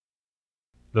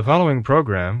The following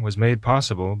program was made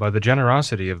possible by the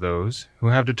generosity of those who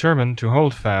have determined to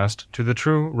hold fast to the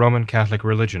true Roman Catholic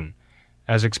religion,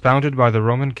 as expounded by the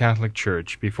Roman Catholic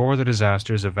Church before the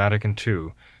disasters of Vatican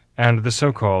II and the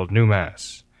so-called New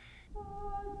Mass.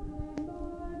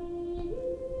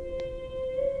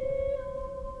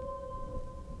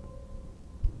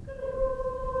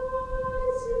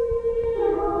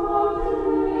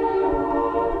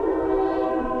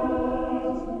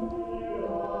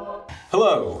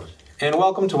 Hello, and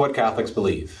welcome to What Catholics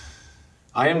Believe.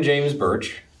 I am James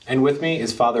Birch, and with me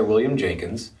is Father William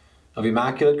Jenkins of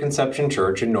Immaculate Conception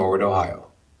Church in Norwood,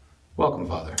 Ohio. Welcome,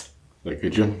 Father. Thank you,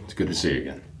 Jim. It's good to see you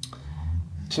again.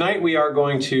 Tonight we are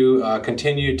going to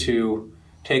continue to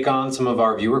take on some of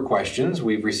our viewer questions.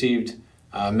 We've received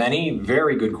many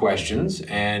very good questions,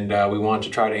 and we want to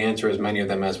try to answer as many of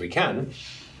them as we can.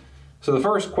 So the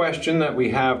first question that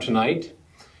we have tonight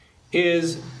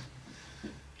is,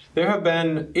 there have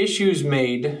been issues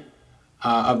made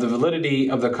of the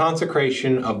validity of the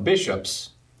consecration of bishops,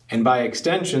 and by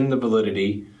extension, the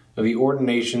validity of the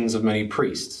ordinations of many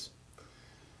priests.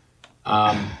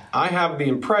 I have the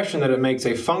impression that it makes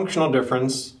a functional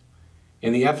difference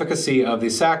in the efficacy of the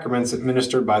sacraments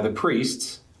administered by the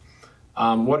priests.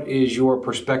 What is your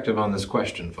perspective on this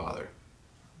question, Father?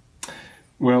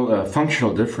 Well,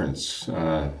 functional difference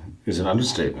is an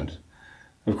understatement.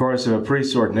 Of course, if a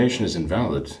priest's ordination is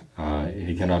invalid,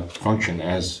 he cannot function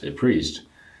as a priest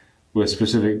with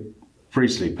specific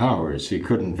priestly powers. He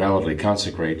couldn't validly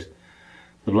consecrate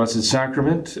the Blessed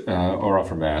Sacrament or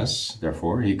offer Mass.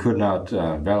 Therefore, he could not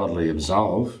validly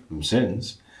absolve from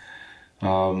sins.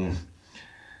 Of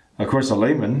course, a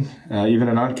layman, even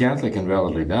a non-Catholic, can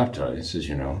validly baptize, as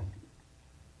you know.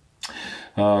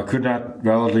 Could not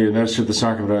validly administer the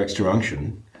sacrament of extra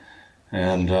unction.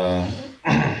 And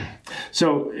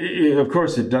so, of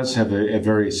course, it does have a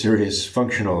very serious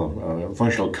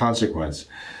functional consequence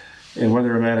in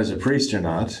whether a man is a priest or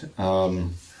not.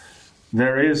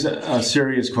 There is a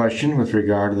serious question with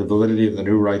regard to the validity of the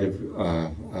new rite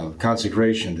of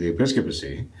consecration to the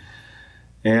episcopacy,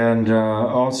 and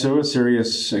also a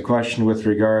serious question with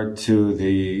regard to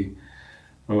the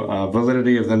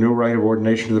validity of the new rite of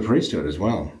ordination to the priesthood as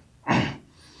well.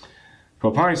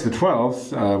 Pope Pius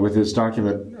XII, with his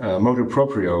document Motu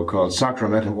Proprio called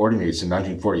Sacramentum Ordinis in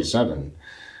 1947,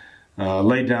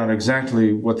 laid down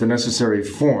exactly what the necessary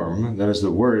form, that is the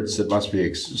words that must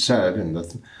be said, and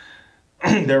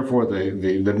therefore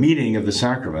the meaning of the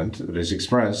sacrament that is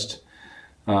expressed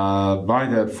by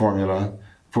that formula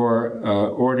for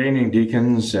ordaining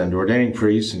deacons and ordaining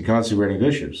priests and consecrating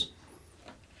bishops.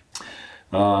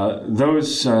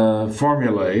 Those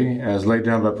formulae, as laid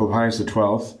down by Pope Pius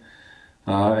XII,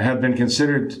 have been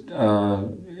considered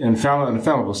an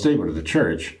infallible statement of the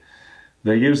Church.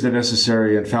 They use the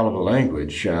necessary infallible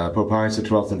language. Pope Pius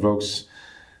XII invokes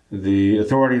the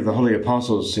authority of the holy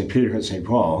apostles, St. Peter and St.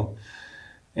 Paul.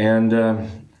 And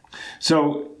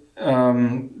so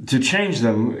to change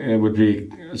them, it would be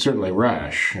certainly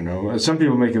rash. You know, some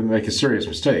people make a serious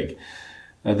mistake.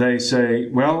 They say,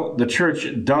 well, the Church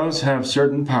does have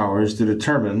certain powers to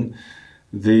determine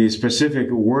the specific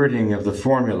wording of the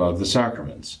formula of the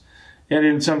sacraments. And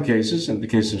in some cases, in the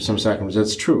case of some sacraments,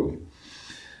 that's true.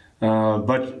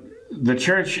 But the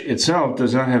Church itself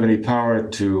does not have any power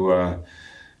to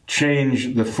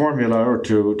change the formula or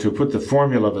to put the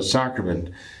formula of a sacrament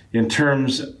in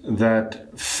terms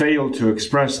that fail to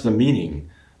express the meaning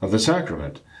of the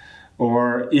sacrament,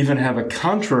 or even have a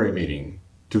contrary meaning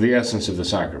to the essence of the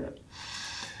sacrament.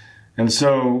 And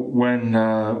so when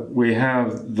we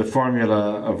have the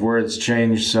formula of words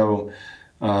changed so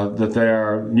that they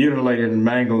are mutilated and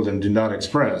mangled and do not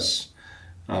express,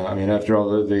 after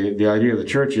all, the idea of the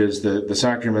Church is that the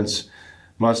sacraments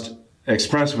must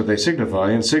express what they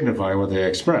signify and signify what they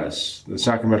express. The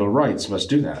sacramental rites must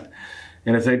do that.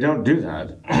 And if they don't do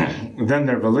that, then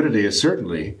their validity is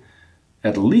certainly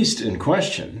at least in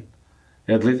question,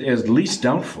 at least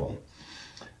doubtful.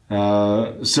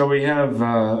 So we have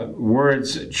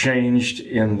words changed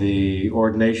in the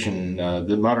ordination,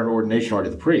 the modern ordination rite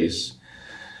of the priests,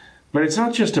 but it's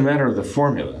not just a matter of the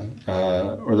formula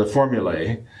or the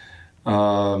formulae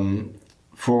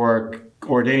for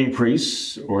ordaining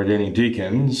priests, ordaining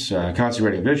deacons,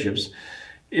 consecrating bishops.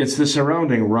 It's the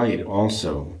surrounding rite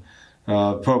also.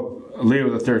 Pope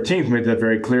Leo XIII made that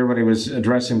very clear when he was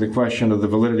addressing the question of the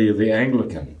validity of the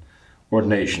Anglican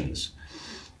ordinations.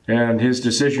 And his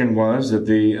decision was that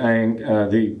the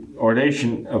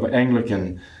ordination of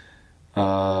Anglican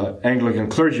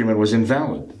clergymen was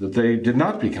invalid, that they did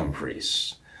not become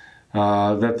priests,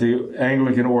 that the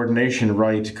Anglican ordination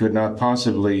rite could not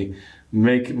possibly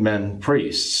make men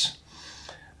priests.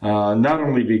 not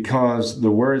only because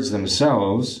the words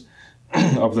themselves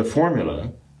of the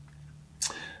formula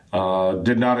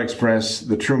did not express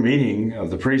the true meaning of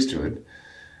the priesthood,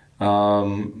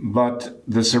 but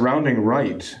the surrounding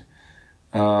rite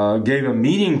gave a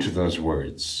meaning to those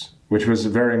words, which was a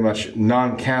very much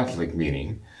non-Catholic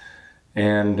meaning,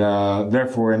 and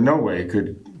therefore in no way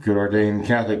could ordain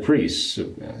Catholic priests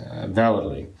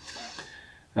validly.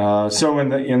 So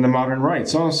in the modern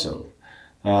rites also,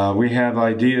 we have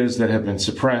ideas that have been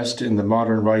suppressed in the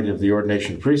modern rite of the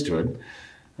ordination of priesthood,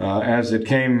 as it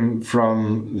came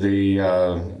from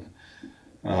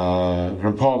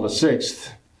from Paul VI.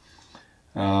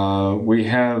 We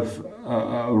have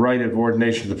a rite of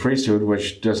ordination of the priesthood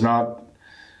which does not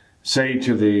say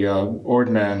to the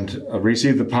ordinand,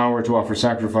 receive the power to offer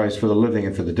sacrifice for the living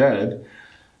and for the dead,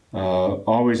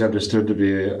 always understood to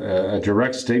be a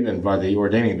direct statement by the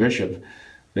ordaining bishop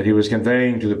that he was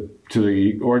conveying to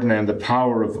the ordinand the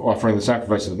power of offering the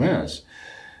sacrifice of the Mass.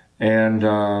 And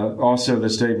also the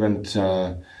statement,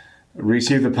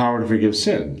 receive the power to forgive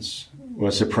sins,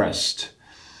 was suppressed.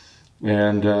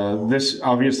 And this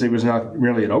obviously was not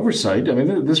really an oversight. I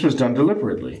mean, this was done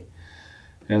deliberately.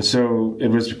 And so it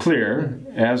was clear,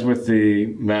 as with the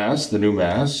Mass, the new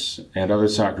Mass, and other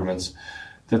sacraments,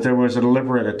 that there was a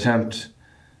deliberate attempt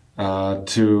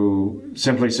to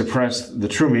simply suppress the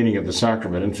true meaning of the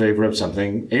sacrament in favor of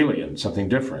something alien, something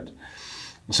different,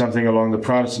 something along the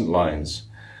Protestant lines,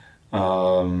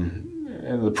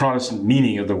 the Protestant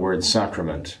meaning of the word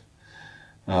sacrament,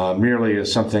 merely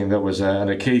as something that was an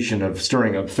occasion of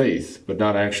stirring up faith, but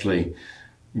not actually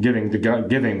giving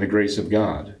the grace of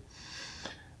God.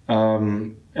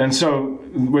 And so,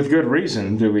 with good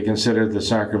reason, do we consider the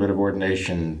sacrament of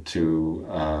ordination to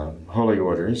holy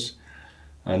orders,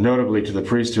 notably to the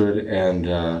priesthood and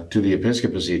to the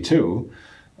episcopacy too,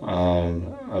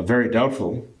 very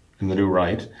doubtful in the new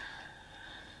rite,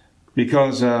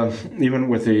 because even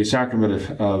with the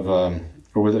sacrament or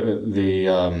with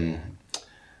the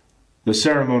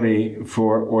ceremony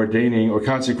for ordaining or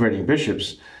consecrating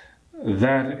bishops,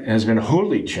 that has been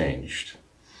wholly changed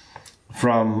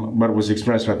from what was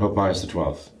expressed by Pope Pius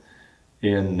XII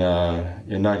in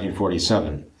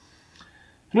 1947.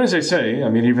 And as I say, I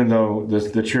mean, even though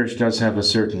the Church does have a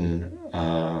certain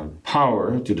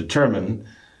power to determine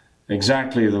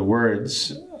exactly the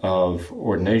words of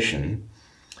ordination,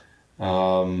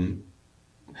 the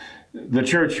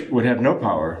Church would have no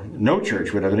power, no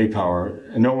Church would have any power,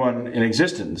 no one in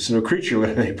existence, no creature would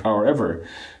have any power ever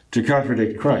to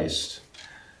contradict Christ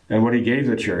and what he gave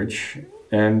the Church.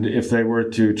 And if they were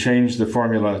to change the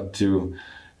formula to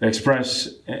express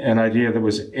an idea that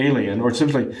was alien or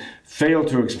simply fail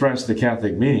to express the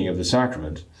Catholic meaning of the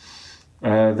sacrament,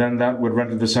 then that would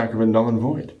render the sacrament null and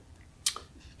void.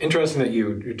 Interesting that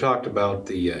you talked about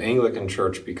the Anglican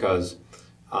Church, because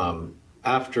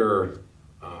after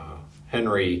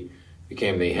Henry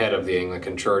became the head of the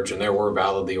Anglican Church, and there were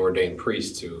validly ordained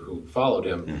priests who followed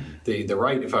him, the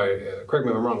rite, if I correct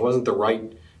me if I'm wrong, wasn't the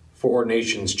rite for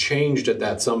ordinations changed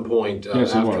at some point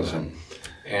yes, after it was. that?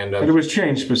 And it was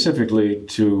changed specifically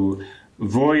to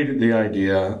void the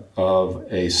idea of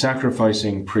a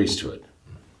sacrificing priesthood.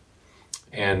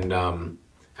 And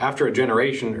after a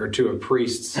generation or two of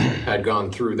priests had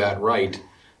gone through that rite,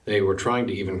 they were trying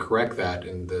to even correct that,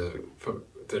 and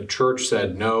the Church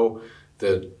said no,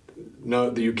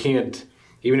 you can't.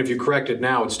 Even if you correct it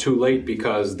now, it's too late,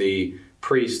 because the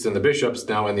priests and the bishops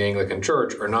now in the Anglican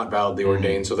Church are not validly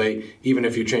ordained. So even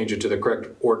if you change it to the correct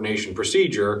ordination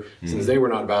procedure, since they were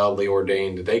not validly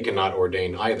ordained, they cannot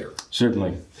ordain either.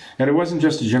 Certainly. And it wasn't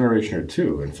just a generation or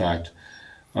two, in fact.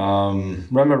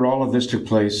 Remember, all of this took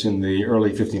place in the early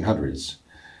 1500s.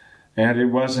 And it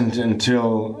wasn't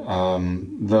until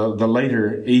the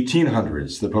later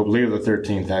 1800s that Pope Leo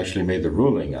XIII actually made the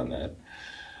ruling on that.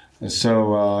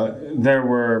 So there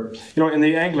were, in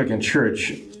the Anglican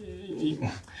Church,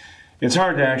 it's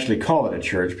hard to actually call it a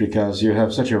church because you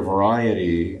have such a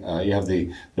variety. You have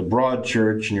the broad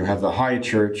church and you have the high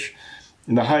church.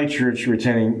 And the high church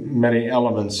retaining many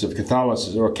elements of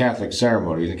Catholicism or Catholic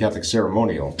ceremony, the Catholic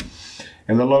ceremonial.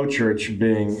 And the low church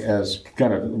being as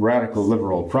kind of radical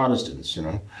liberal Protestants,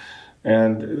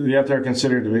 And yet they're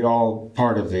considered to be all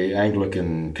part of the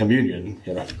Anglican communion,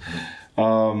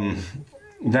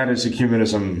 That is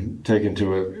ecumenism taken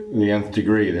to the nth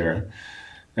degree there,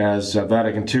 as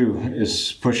Vatican II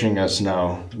is pushing us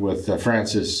now with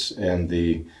Francis and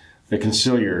the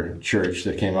conciliar church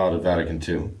that came out of Vatican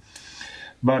II.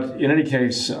 But in any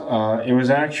case, it was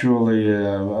actually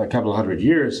a couple of hundred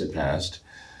years had passed,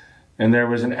 and there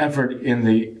was an effort in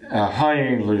the High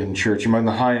Anglican Church, among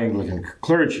the High Anglican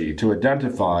clergy, to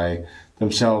identify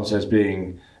themselves as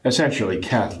being essentially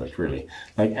Catholic, really,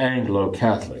 like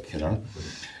Anglo-Catholic, you know.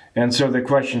 And so the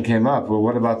question came up: well,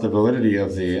 what about the validity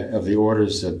of the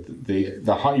orders that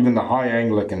even the high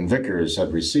Anglican vicars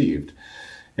had received?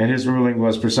 And his ruling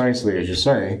was precisely, as you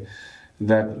say,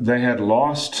 that they had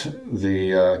lost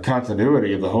the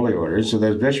continuity of the holy orders, so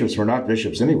those bishops were not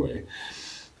bishops anyway.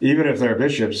 Even if their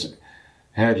bishops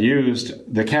had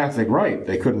used the Catholic rite,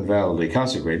 they couldn't validly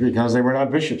consecrate because they were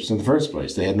not bishops in the first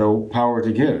place. They had no power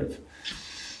to give.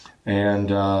 And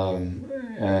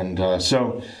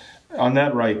so on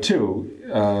that rite too,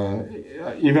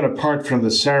 even apart from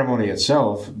the ceremony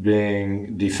itself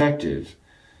being defective,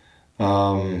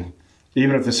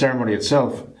 even if the ceremony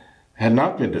itself had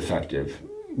not been defective,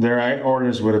 their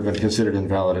orders would have been considered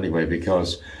invalid anyway,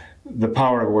 because the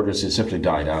power of orders had simply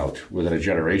died out within a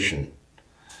generation.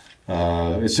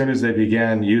 As soon as they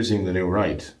began using the new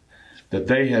rite that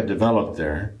they had developed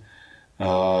there,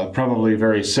 probably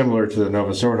very similar to the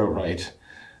Novus Ordo rite,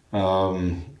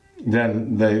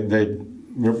 then they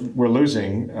were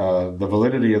losing the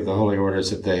validity of the holy orders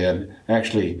that they had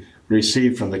actually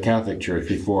received from the Catholic Church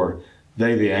before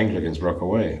they, the Anglicans, broke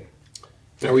away.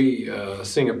 Are we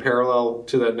seeing a parallel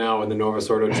to that now in the Novus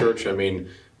Ordo Church? I mean,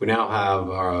 we now have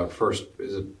our first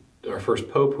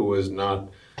pope who was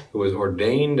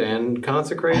ordained and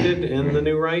consecrated in the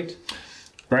new rite.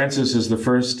 Francis is the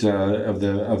first of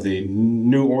the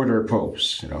New Order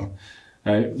popes. You know,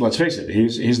 let's face it,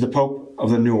 he's the Pope of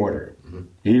the New Order. Mm-hmm.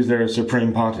 He's their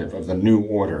supreme pontiff of the New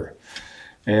Order,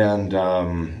 and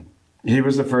he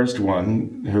was the first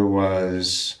one who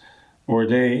was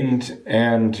ordained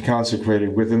and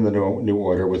consecrated within the New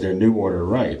Order with their New Order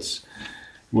rites,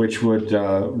 which would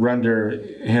render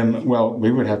him, well, we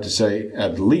would have to say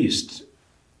at least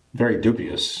very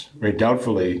dubious, very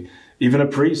doubtfully, even a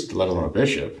priest, let alone a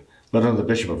bishop, let alone the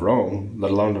Bishop of Rome,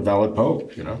 let alone a valid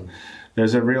pope, you know.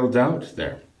 There's a real doubt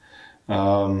there.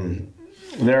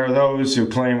 There are those who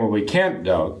claim, well, we can't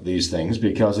doubt these things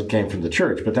because it came from the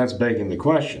church, but that's begging the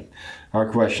question. Our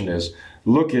question is,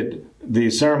 look at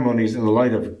the ceremonies in the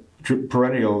light of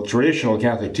perennial traditional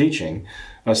Catholic teaching,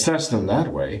 assess them that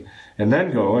way, and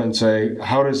then go and say,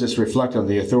 how does this reflect on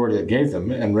the authority that gave them,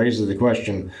 and raises the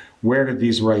question, where did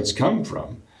these rites come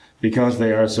from? Because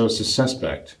they are so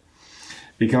suspect.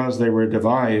 Because they were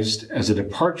devised as a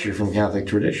departure from Catholic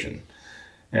tradition,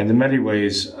 and in many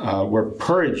ways were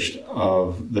purged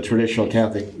of the traditional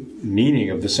Catholic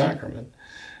meaning of the sacrament.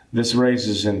 This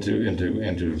raises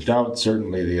into doubt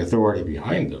certainly the authority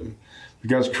behind them,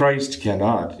 because Christ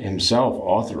cannot himself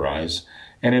authorize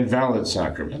an invalid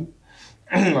sacrament,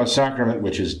 a sacrament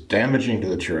which is damaging to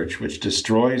the church, which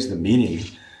destroys the meaning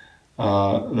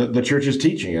the church's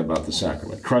teaching about the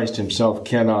sacrament. Christ himself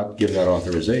cannot give that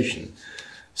authorization.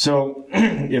 So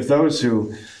if those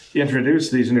who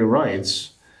introduced these new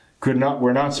rites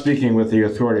were not speaking with the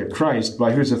authority of Christ,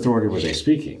 by whose authority were they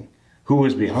speaking? Who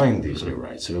was behind these new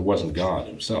rites if it wasn't God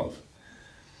himself?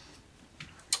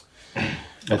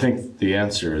 I think the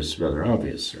answer is rather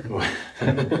obvious, sir.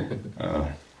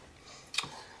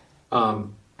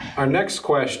 Our next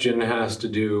question has to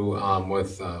do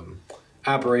with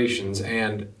apparitions,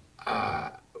 and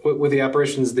with the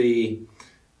apparitions, the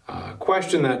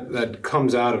question that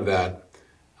comes out of that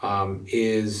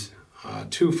is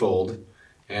twofold.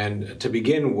 And to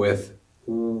begin with,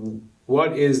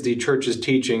 what is the Church's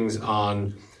teachings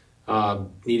on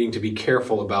needing to be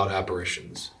careful about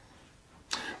apparitions?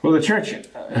 Well, the Church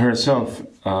herself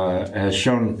has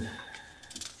shown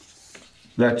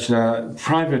that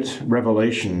private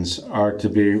revelations are to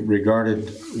be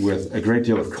regarded with a great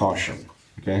deal of caution.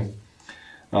 Okay,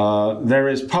 there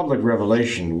is public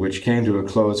revelation which came to a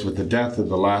close with the death of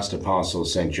the last apostle,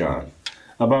 St. John,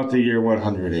 about the year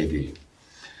 100 A.D.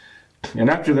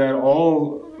 And after that,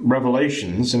 all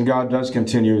revelations, and God does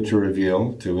continue to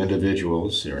reveal to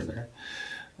individuals here and there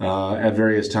at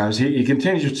various times, he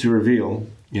continues to reveal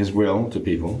his will to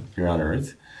people here on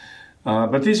earth,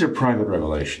 but these are private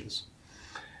revelations.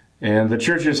 And the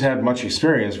Church has had much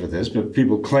experience with this, but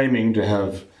people claiming to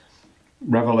have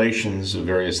revelations of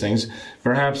various things.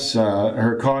 Perhaps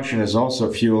her caution is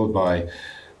also fueled by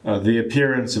the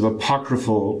appearance of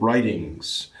apocryphal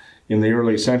writings in the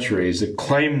early centuries that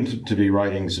claimed to be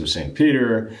writings of St.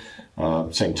 Peter,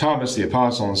 St. Thomas the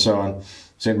Apostle, and so on,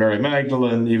 St. Mary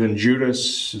Magdalene, even Judas,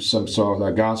 some saw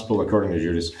the Gospel according to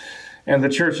Judas. And the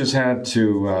Church has had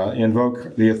to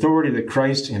invoke the authority that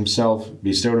Christ himself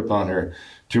bestowed upon her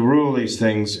to rule these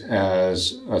things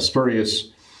as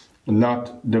spurious,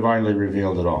 not divinely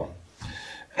revealed at all,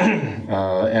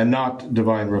 and not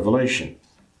divine revelation.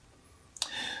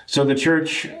 So the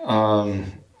Church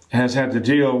has had to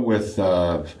deal with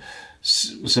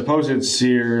supposed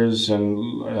seers and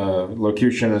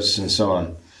locutionists and so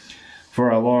on for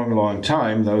a long, long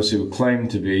time, those who claim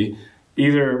to be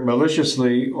either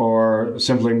maliciously or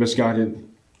simply misguided,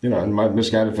 in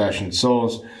misguided fashion,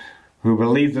 souls who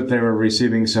believed that they were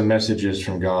receiving some messages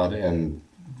from God, and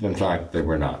in fact they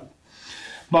were not.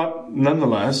 But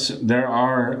nonetheless, there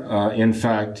are, in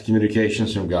fact,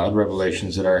 communications from God,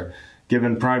 revelations that are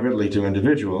given privately to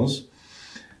individuals.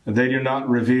 They do not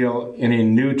reveal any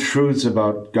new truths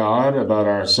about God, about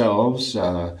ourselves.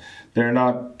 They're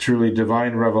not truly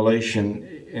divine revelation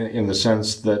in the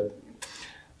sense that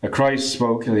Christ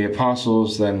spoke and the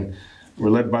apostles then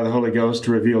were led by the Holy Ghost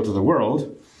to reveal to the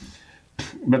world.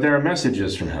 But there are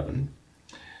messages from heaven.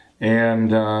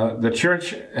 And the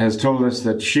church has told us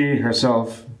that she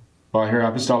herself, by her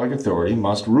apostolic authority,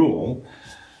 must rule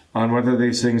on whether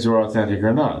these things are authentic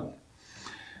or not.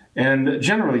 And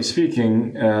generally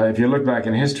speaking, if you look back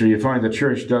in history, you find the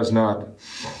church does not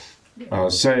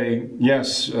say,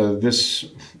 yes, this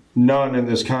nun in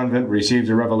this convent received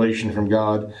a revelation from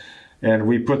God, and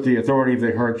we put the authority of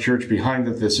the church behind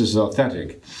that this is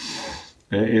authentic.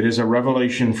 It is a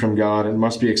revelation from God and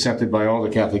must be accepted by all the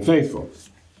Catholic faithful.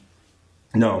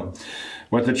 No.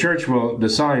 What the church will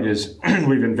decide is,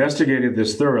 we've investigated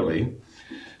this thoroughly,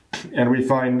 and we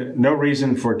find no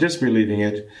reason for disbelieving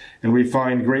it, and we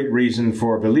find great reason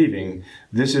for believing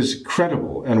this is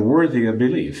credible and worthy of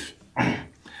belief.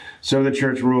 So the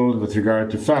church ruled with regard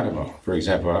to Fatima, for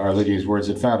example, Our Lady's words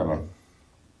at Fatima,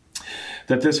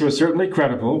 that this was certainly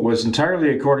credible, was entirely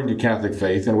according to Catholic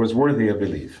faith, and was worthy of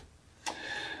belief.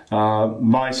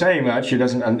 By saying that, she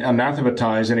doesn't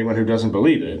anathematize anyone who doesn't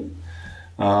believe it.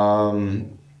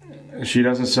 She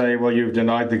doesn't say, well, you've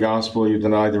denied the gospel, you've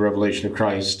denied the revelation of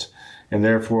Christ, and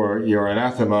therefore you're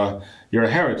anathema, you're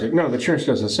a heretic. No, the church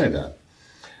doesn't say that.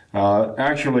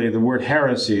 Actually, the word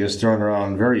heresy is thrown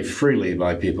around very freely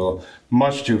by people,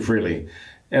 much too freely,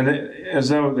 and as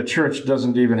though the church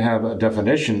doesn't even have a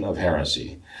definition of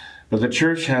heresy. But the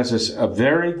church has a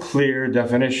very clear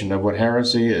definition of what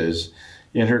heresy is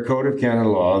in her Code of Canon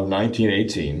Law of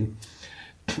 1918.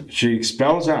 She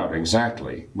spells out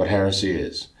exactly what heresy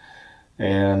is.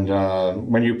 And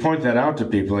when you point that out to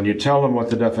people and you tell them what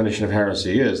the definition of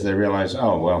heresy is, they realize,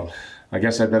 oh, well, I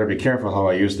guess I better be careful how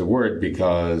I use the word,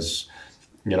 because,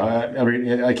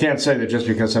 I can't say that just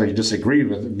because somebody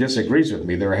disagrees with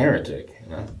me, they're a heretic.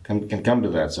 Can come to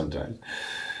that sometimes.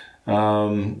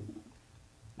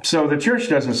 So the church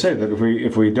doesn't say that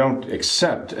if we don't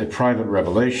accept a private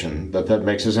revelation, that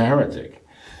makes us a heretic,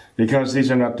 because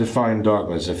these are not defined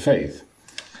dogmas of faith.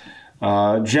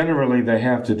 Generally, they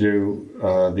have to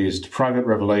do these private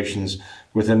revelations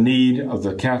with a need of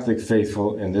the Catholic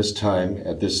faithful in this time,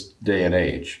 at this day and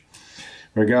age,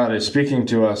 where God is speaking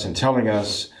to us and telling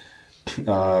us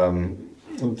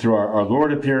through our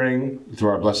Lord appearing,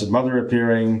 through our Blessed Mother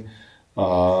appearing,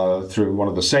 through one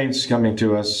of the saints coming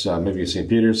to us, maybe St.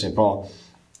 Peter, St. Paul,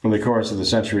 in the course of the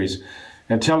centuries,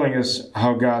 and telling us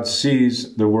how God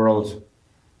sees the world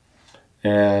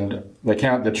and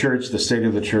the church, the state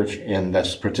of the church in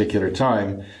this particular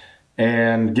time,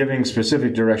 and giving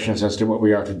specific directions as to what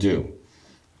we are to do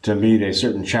to meet a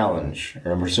certain challenge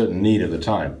or a certain need of the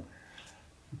time.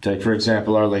 Take, for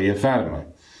example, Our Lady of Fatima.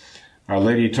 Our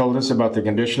Lady told us about the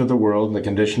condition of the world and the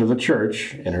condition of the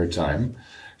church in her time.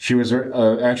 She was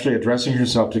actually addressing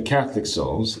herself to Catholic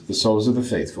souls, the souls of the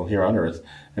faithful here on earth,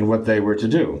 and what they were to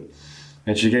do.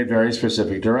 And she gave very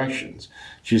specific directions.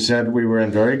 She said we were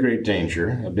in very great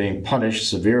danger of being punished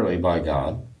severely by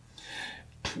God.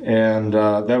 And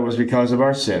that was because of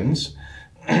our sins,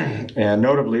 and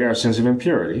notably our sins of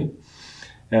impurity,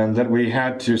 and that we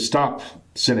had to stop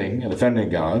sinning and offending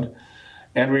God.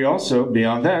 And we also,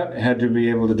 beyond that, had to be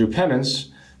able to do penance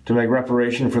to make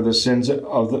reparation for the sins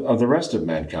of the rest of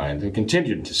mankind who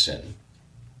continued to sin.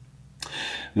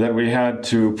 That we had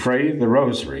to pray the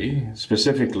Rosary.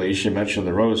 Specifically, she mentioned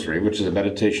the Rosary, which is a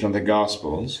meditation on the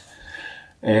Gospels.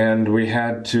 And we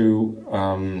had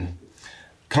to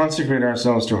consecrate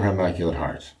ourselves to her Immaculate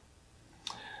Heart.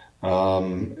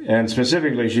 And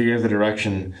specifically, she gave the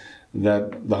direction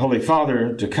that the Holy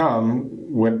Father to come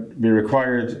would be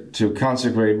required to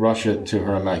consecrate Russia to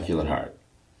her Immaculate Heart.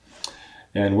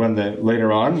 And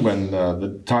later on, when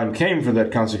the time came for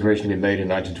that consecration to be made in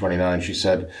 1929, she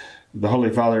said the Holy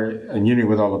Father, in union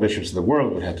with all the bishops of the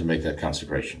world, would have to make that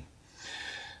consecration.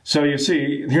 So you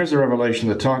see, here's a revelation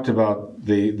that talked about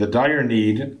the dire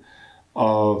need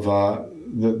of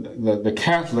the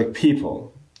Catholic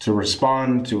people to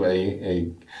respond to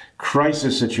a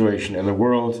crisis situation in the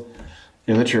world,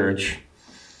 in the church,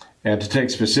 and to take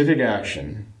specific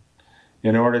action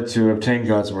in order to obtain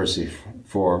God's mercy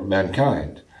for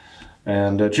mankind.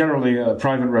 And generally, a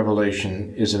private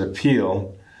revelation is an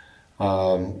appeal.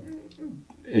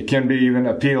 It can be even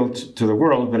appealed to the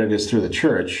world, but it is through the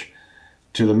church,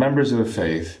 to the members of the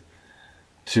faith,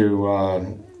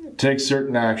 to take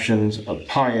certain actions of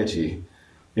piety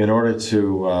in order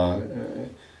to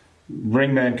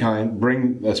bring mankind,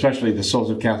 bring especially the souls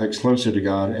of Catholics closer to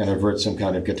God and avert some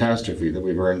kind of catastrophe that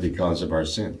we've earned because of our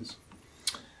sins.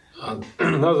 That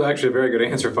was actually a very good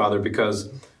answer, Father,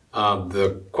 because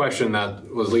the question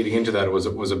that was leading into that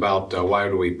was about why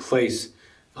do we place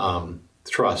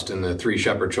trust in the three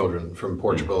shepherd children from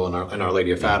Portugal and Our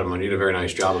Lady of Fatima, and you did a very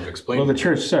nice job of explaining. Well, the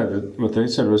church said that what they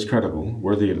said was credible,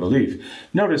 worthy of belief.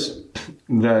 Notice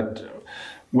that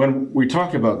when we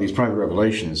talk about these private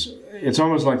revelations, it's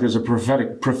almost like there's a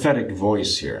prophetic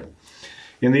voice here.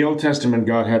 In the Old Testament,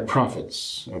 God had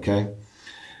prophets, okay?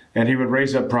 And he would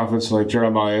raise up prophets like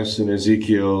Jeremiah and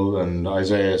Ezekiel and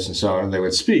Isaiah and so on, and they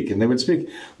would speak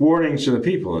warnings to the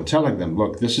people and telling them,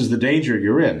 look, this is the danger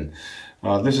you're in.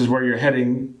 This is where you're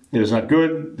heading. It is not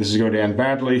good. This is going to end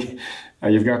badly.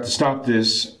 You've got to stop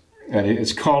this. And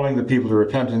it's calling the people to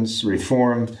repentance,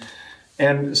 reform.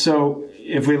 And so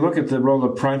if we look at the role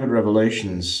of private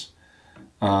revelations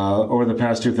over the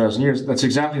past 2,000 years, that's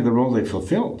exactly the role they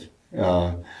fulfilled.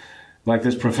 Like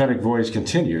this prophetic voice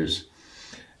continues.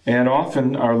 And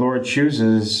often our Lord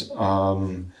chooses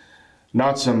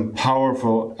not some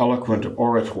powerful, eloquent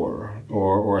orator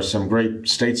or some great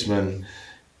statesman,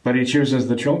 but he chooses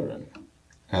the children.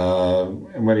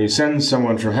 And when he sends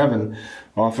someone from heaven,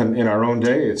 often in our own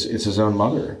day, it's his own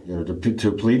mother,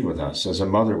 to plead with us, as a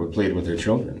mother would plead with her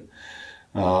children.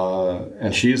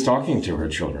 And she is talking to her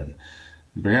children.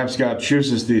 Perhaps God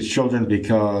chooses these children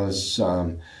because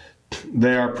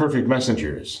they are perfect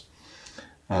messengers.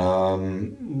 They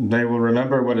will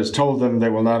remember what is told them. They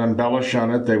will not embellish on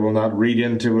it. They will not read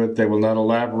into it. They will not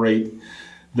elaborate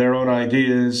their own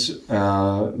ideas.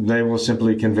 They will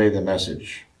simply convey the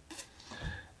message.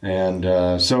 And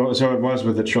so it was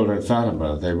with the children of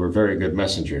Fatima. They were very good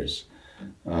messengers.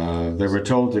 They were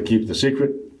told to keep the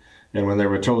secret, and when they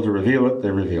were told to reveal it,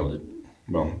 they revealed it.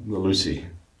 Well, Lucy.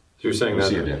 So you're saying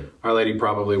that Our Lady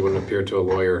probably wouldn't appear to a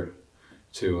lawyer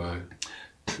to...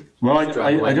 Well,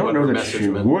 I don't know that she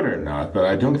would or not, but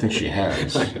I don't think she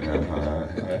has.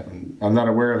 I'm not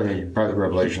aware of any private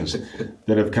revelations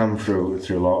that have come through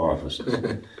law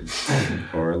offices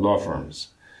or law firms.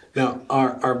 Now,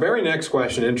 our very next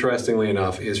question, interestingly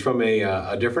enough, is from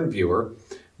a different viewer,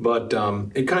 but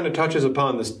it kind of touches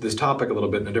upon this topic a little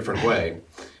bit in a different way.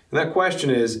 And that question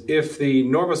is, if the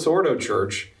Novus Ordo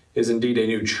Church is indeed a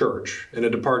new church and a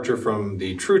departure from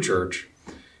the true church,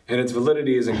 and its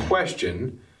validity is in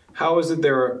question, how is it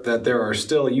that there are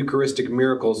still Eucharistic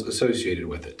miracles associated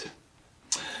with it?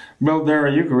 Well, there are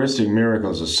Eucharistic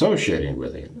miracles associated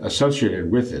with it.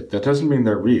 That doesn't mean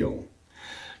they're real.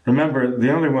 Remember,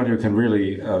 the only one who can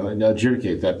really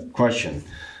adjudicate that question,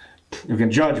 who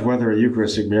can judge whether a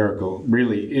Eucharistic miracle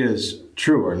really is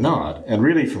true or not, and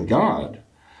really from God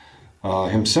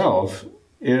himself,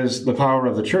 is the power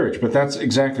of the church. But that's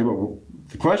exactly what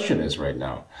the question is right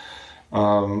now.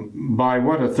 By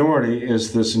what authority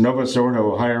is this Novus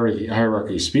Ordo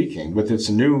hierarchy speaking with its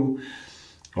new,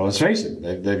 well, let's face it,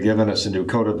 they've given us a new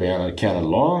code of canon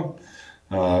law,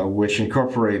 which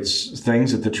incorporates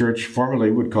things that the church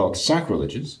formerly would call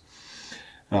sacrileges,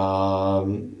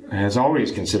 has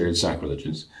always considered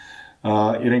sacrileges.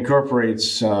 It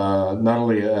incorporates not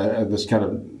only this kind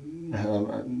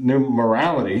of new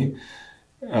morality,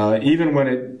 even when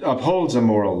it upholds a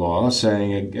moral law,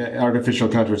 saying artificial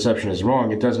contraception is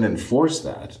wrong, it doesn't enforce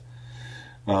that.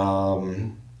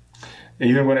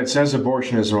 Even when it says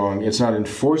abortion is wrong, it's not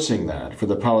enforcing that for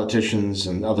the politicians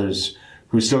and others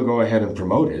who still go ahead and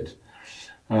promote it.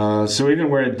 So even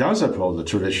where it does uphold the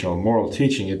traditional moral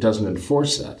teaching, it doesn't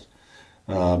enforce that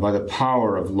by the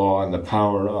power of law and the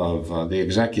power of the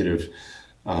executive,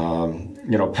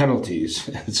 penalties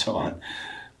and so on.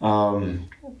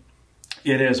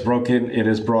 It has brought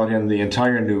in the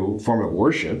entire new form of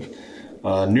worship,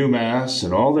 new Mass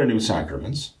and all their new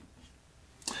sacraments,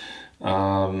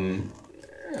 and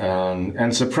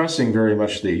suppressing very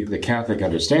much the Catholic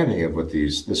understanding of what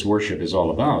this worship is all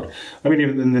about. I mean,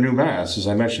 even in the new Mass, as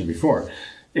I mentioned before,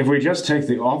 if we just take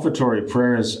the offertory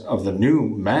prayers of the new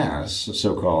Mass,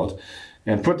 so-called,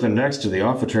 and put them next to the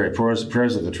offertory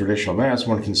prayers of the traditional Mass,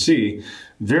 one can see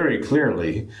very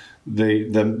clearly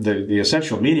the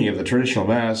essential meaning of the traditional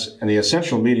Mass and the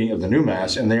essential meaning of the new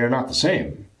Mass, and they are not the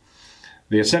same.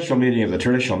 The essential meaning of the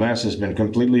traditional Mass has been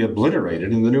completely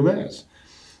obliterated in the new Mass.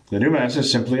 The new Mass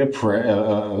is simply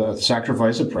a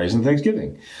sacrifice of praise and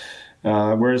thanksgiving.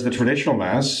 Whereas the traditional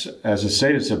Mass, as is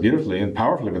stated so beautifully and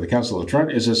powerfully by the Council of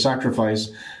Trent, is a sacrifice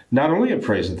not only of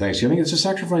praise and thanksgiving, it's a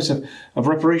sacrifice of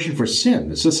reparation for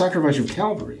sin. It's the sacrifice of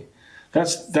Calvary.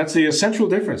 That's the essential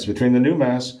difference between the new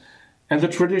Mass and the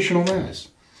traditional Mass.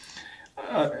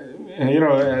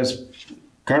 As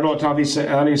Cardinal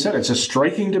Ottaviani said, it's a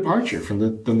striking departure from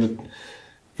the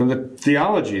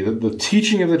theology, the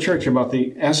teaching of the Church about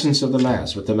the essence of the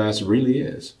Mass, what the Mass really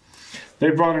is. They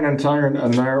brought an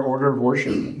entire order of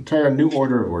worship, entire new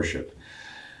order of worship.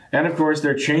 And of course,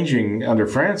 they're changing, under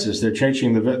Francis, they're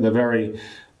changing the very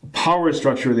power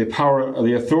structure,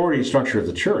 the authority structure of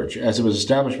the Church as it was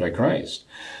established by Christ.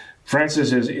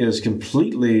 Francis is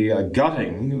completely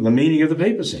gutting the meaning of the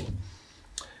papacy,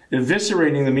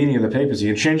 eviscerating the meaning of the papacy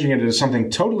and changing it into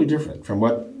something totally different from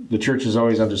what the Church has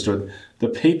always understood the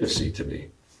papacy to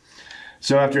be.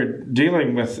 So after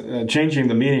dealing with changing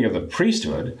the meaning of the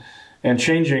priesthood and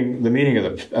changing the meaning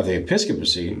of the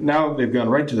episcopacy, now they've gone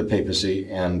right to the papacy,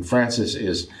 and Francis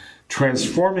is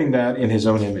transforming that in his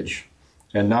own image,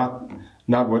 and not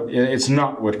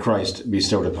what Christ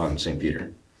bestowed upon St.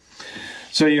 Peter.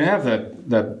 So you have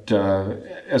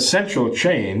that essential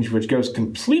change, which goes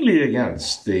completely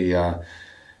against the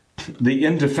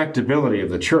indefectibility of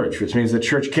the Church, which means the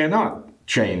Church cannot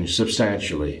change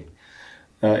substantially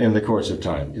in the course of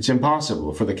time. It's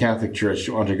impossible for the Catholic Church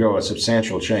to undergo a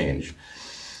substantial change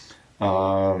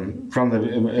from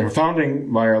the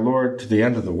founding by our Lord to the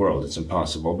end of the world. It's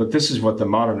impossible, but this is what the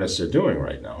modernists are doing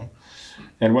right now.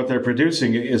 And what they're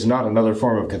producing is not another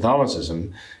form of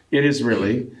Catholicism. It is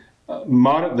really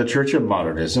the Church of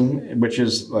Modernism, which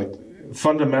is like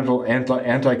fundamental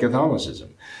anti-Catholicism.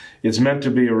 It's meant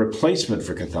to be a replacement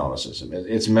for Catholicism.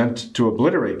 It's meant to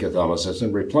obliterate Catholicism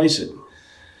and replace it,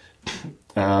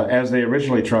 as they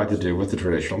originally tried to do with the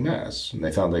traditional Mass. And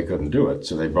they found they couldn't do it,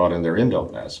 so they brought in their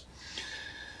indult Mass.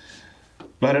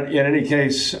 But in any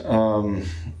case, I'm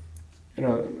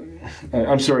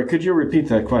sorry, could you repeat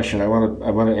that question? I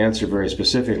want to answer very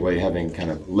specifically, having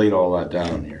kind of laid all that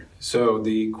down here. So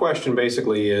the question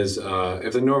basically is,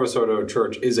 if the Novus Ordo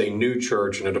Church is a new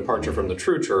church and a departure from the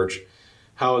true church,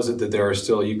 how is it that there are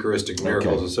still Eucharistic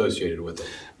miracles associated with it?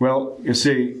 Well, you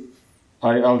see,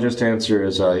 I'll just answer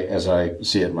as I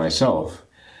see it myself.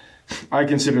 I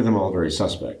consider them all very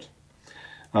suspect.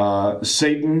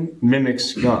 Satan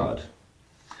mimics God.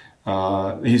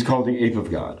 He's called the ape of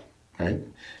God, right?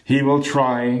 He will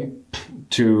try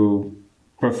to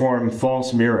perform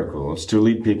false miracles to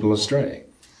lead people astray.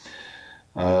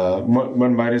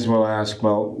 One might as well ask,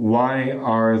 well, why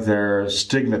are there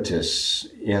stigmatists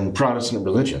in Protestant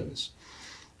religions?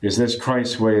 Is this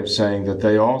Christ's way of saying that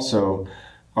they also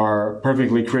are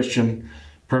perfectly Christian,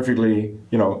 perfectly,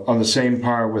 on the same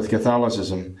par with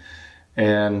Catholicism?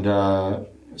 And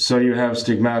so you have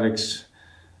stigmatics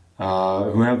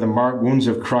who have the marked wounds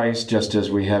of Christ, just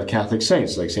as we have Catholic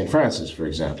saints, like St. Francis, for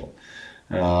example,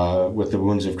 with the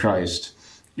wounds of Christ.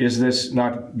 Is this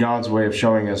not God's way of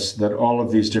showing us that all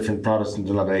of these different Protestant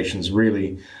denominations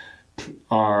really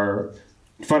are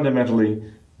fundamentally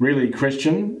really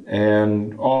Christian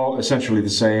and all essentially the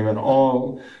same and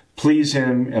all please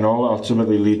Him and all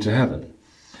ultimately lead to heaven?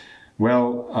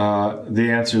 Well,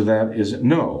 the answer to that is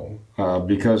no,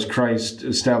 because Christ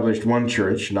established one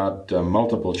church, not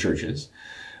multiple churches,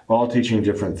 all teaching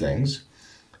different things.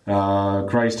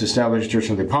 Christ established the Church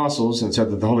of the Apostles and said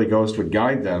that the Holy Ghost would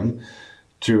guide them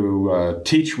to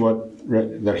teach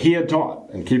that he had taught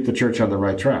and keep the church on the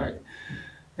right track.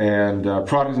 And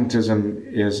Protestantism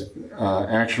is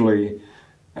actually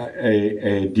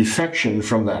a defection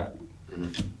from that.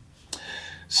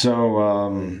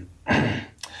 So,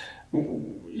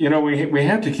 we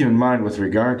have to keep in mind with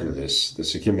regard to this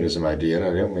ecumenism idea, and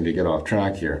I don't mean to get off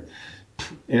track here,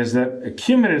 is that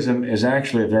ecumenism is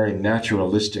actually a very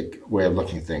naturalistic way of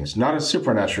looking at things. Not a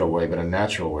supernatural way, but a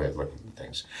natural way of looking at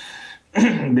things.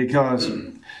 Because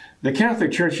the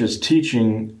Catholic Church's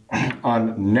teaching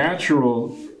on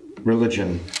natural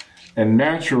religion and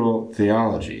natural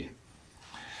theology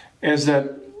is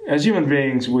that as human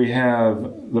beings we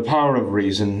have the power of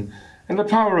reason, and the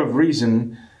power of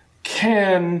reason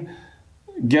can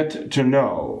get to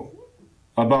know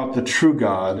about the true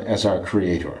God as our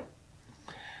Creator.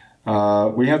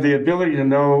 We have the ability to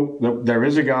know that there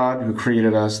is a God who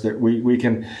created us, that we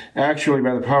can actually,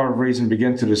 by the power of reason,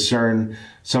 begin to discern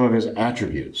some of His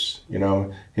attributes,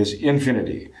 His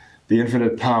infinity, the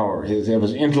infinite power, His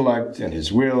intellect and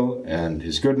His will and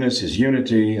His goodness, His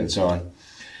unity, and so on.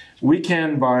 We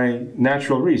can, by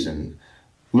natural reason,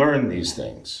 learn these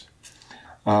things.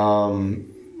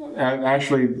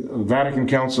 Actually, Vatican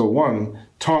Council I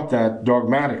taught that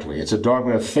dogmatically. It's a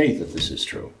dogma of faith that this is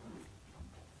true.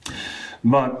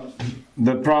 But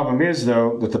the problem is,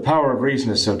 though, that the power of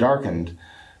reason is so darkened,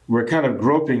 we're kind of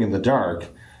groping in the dark,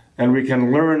 and we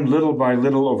can learn little by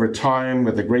little over time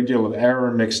with a great deal of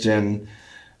error mixed in,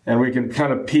 and we can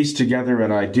kind of piece together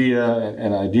an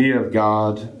idea of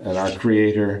God and our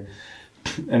Creator,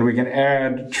 and we can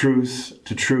add truth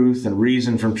to truth and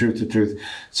reason from truth to truth.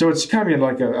 So it's kind of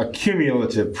like a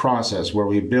cumulative process where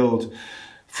we build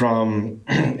from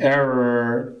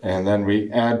error, and then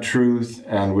we add truth,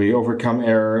 and we overcome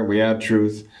error, and we add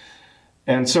truth.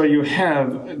 And so you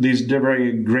have these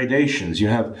different gradations. You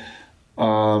have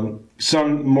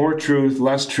some more truth,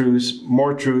 less truth,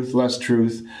 more truth, less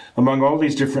truth, among all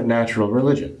these different natural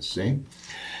religions, see?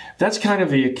 That's kind of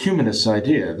the ecumenist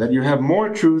idea, that you have more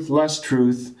truth, less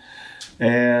truth,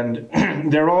 and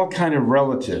they're all kind of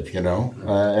relative,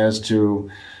 as to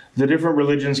the different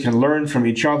religions can learn from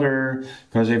each other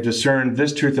because they've discerned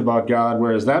this truth about God,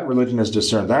 whereas that religion has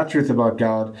discerned that truth about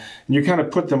God. And you kind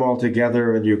of put them all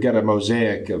together and you get a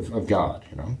mosaic of God,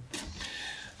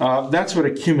 That's what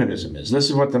ecumenism is. This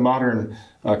is what the modern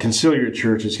conciliar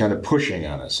church is kind of pushing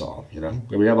on us all,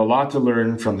 We have a lot to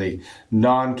learn from the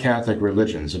non-Catholic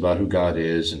religions about who God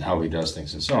is and how he does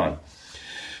things and so on.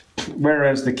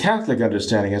 Whereas the Catholic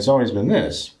understanding has always been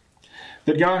this,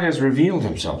 that God has revealed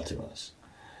himself to us.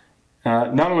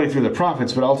 Not only through the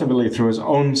prophets, but ultimately through his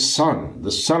own Son.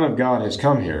 The Son of God has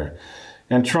come here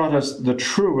and taught us the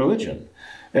true religion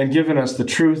and given us the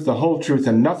truth, the whole truth,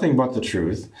 and nothing but the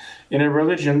truth in a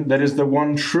religion that is the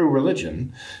one true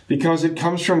religion because it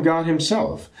comes from God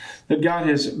himself. That God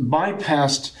has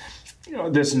bypassed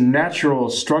this natural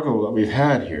struggle that we've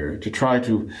had here to try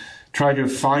to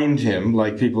find him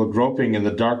like people groping in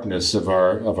the darkness of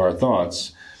our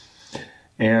thoughts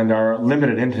and our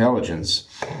limited intelligence.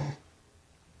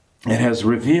 It has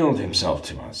revealed himself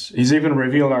to us. He's even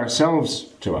revealed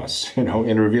ourselves to us,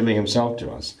 in revealing himself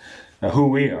to us, who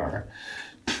we are.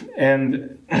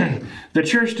 And the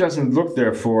church doesn't look,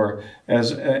 therefore,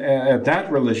 at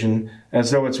that religion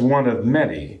as though it's one of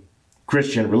many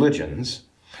Christian religions.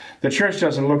 The church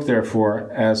doesn't look,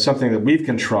 therefore, as something that we've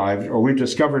contrived or we've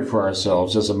discovered for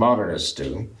ourselves, as the modernists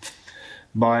do,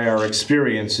 by our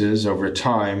experiences over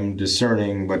time,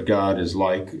 discerning what God is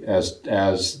like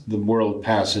as the world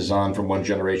passes on from one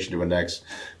generation to the next,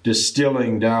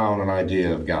 distilling down an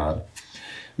idea of God.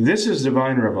 This is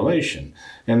divine revelation,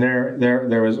 and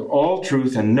there is all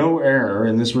truth and no error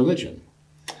in this religion,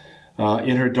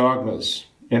 in her dogmas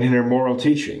and in her moral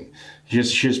teaching.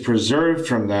 She's preserved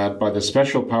from that by the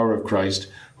special power of Christ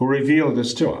who revealed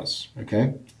this to us,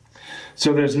 okay?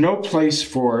 So there's no place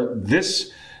for this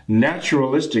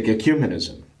naturalistic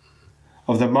ecumenism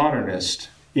of the modernist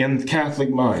in Catholic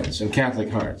minds and Catholic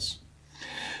hearts.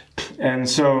 And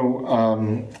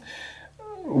so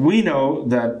we know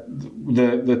that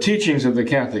the teachings of the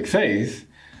Catholic faith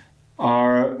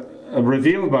are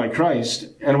revealed by Christ,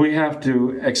 and we have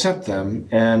to accept them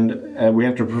and we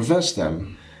have to profess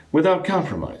them without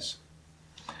compromise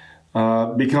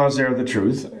because they're the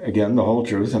truth, again, the whole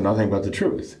truth and nothing but the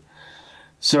truth.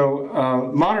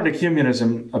 So modern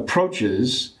ecumenism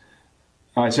approaches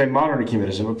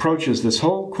this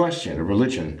whole question of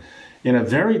religion in a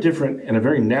very different and a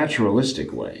very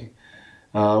naturalistic way,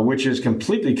 which is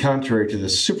completely contrary to the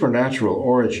supernatural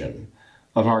origin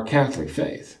of our Catholic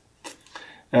faith.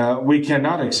 We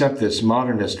cannot accept this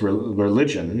modernist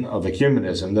religion of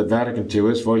ecumenism that Vatican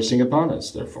II is voicing upon us,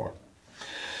 therefore.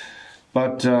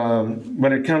 But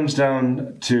when it comes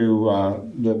down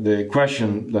to the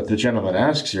question that the gentleman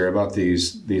asks here about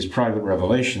these private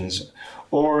revelations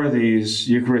or these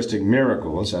Eucharistic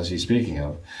miracles, as he's speaking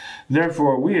of,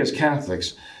 therefore we as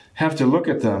Catholics have to look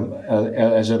at them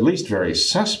as at least very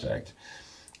suspect,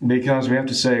 because we have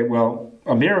to say, well,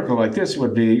 a miracle like this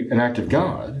would be an act of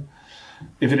God.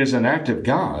 If it is an act of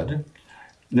God,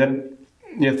 then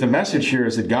if the message here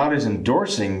is that God is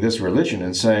endorsing this religion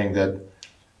and saying that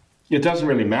it doesn't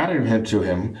really matter to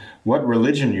him what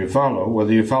religion you follow,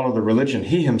 whether you follow the religion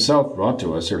he himself brought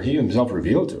to us or he himself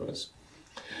revealed to us.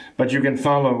 But you can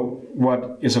follow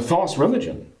what is a false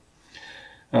religion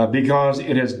because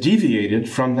it has deviated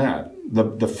from that,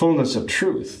 the fullness of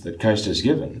truth that Christ has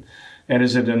given, and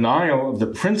is a denial of the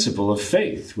principle of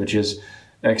faith, which is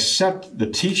accept the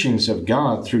teachings of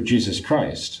God through Jesus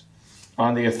Christ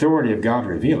on the authority of God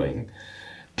revealing,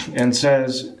 and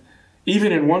says,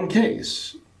 even in one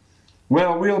case,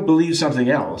 well, we'll believe something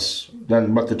else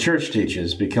than what the church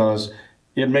teaches because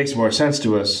it makes more sense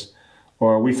to us,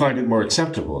 or we find it more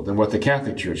acceptable than what the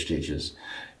Catholic Church teaches.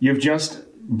 You've just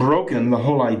broken the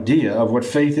whole idea of what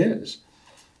faith is,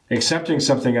 accepting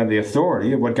something on the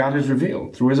authority of what God has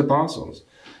revealed through his apostles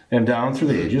and down through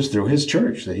the ages through his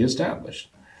church that he established.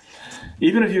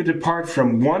 Even if you depart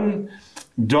from one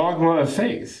dogma of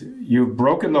faith, you've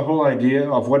broken the whole idea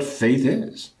of what faith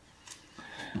is.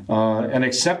 An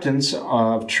acceptance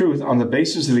of truth on the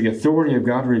basis of the authority of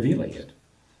God revealing it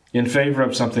in favor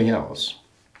of something else,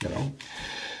 you know.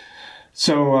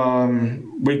 So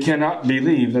we cannot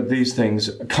believe that these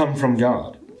things come from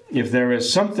God. If there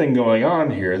is something going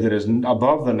on here that is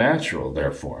above the natural,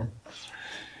 therefore,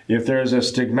 if there is a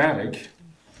stigmatic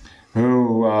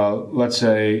who, let's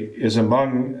say, is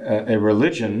among a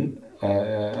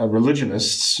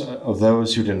religionists of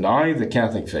those who deny the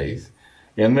Catholic faith,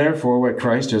 and therefore what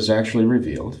Christ has actually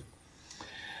revealed,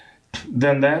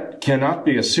 then that cannot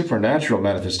be a supernatural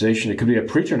manifestation. It could be a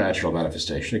preternatural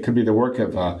manifestation. It could be the work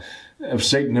of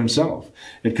Satan himself.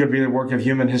 It could be the work of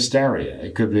human hysteria.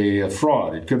 It could be a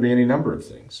fraud. It could be any number of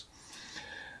things.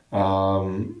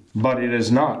 But it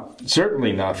is not,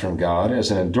 certainly not from God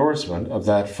as an endorsement of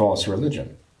that false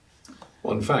religion.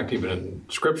 Well, in fact, even in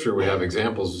Scripture, we have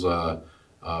examples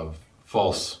of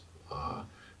false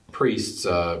priests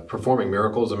performing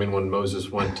miracles. I mean, when Moses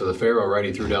went to the Pharaoh, right,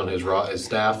 he threw down his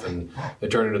staff and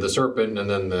it turned into the serpent, and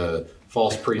then the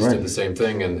false priest did the same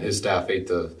thing, and his staff ate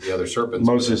the other serpents.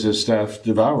 Moses' staff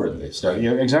devoured the staff.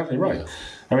 Yeah, exactly right. Yeah.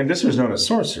 I mean, this was known as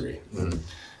sorcery. Mm-hmm.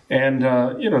 And,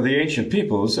 the ancient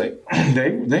peoples, they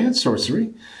had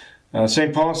sorcery.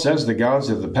 St. Paul says the gods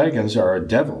of the pagans are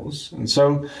devils. And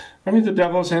so, I mean, the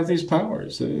devils have these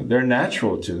powers. They're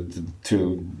natural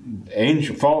to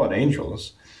fallen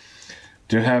angels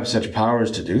to have such powers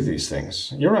to do these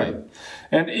things. You're right.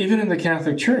 And even in the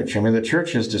Catholic Church, I mean, the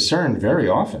Church has discerned very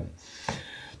often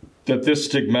that this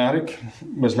stigmatic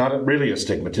was not really a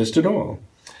stigmatist at all.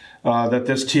 That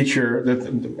this teacher,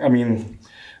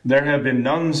 there have been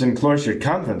nuns in cloistered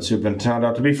convents who've been turned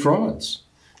out to be frauds.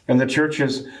 And the Church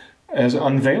has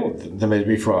unveiled them to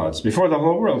be frauds. Before the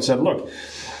whole world said, look,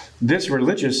 this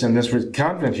religious and this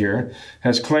convent here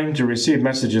has claimed to receive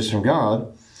messages from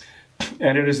God,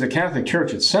 and it is the Catholic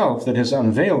Church itself that has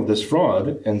unveiled this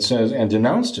fraud and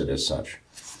denounced it as such.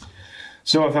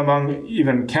 So if among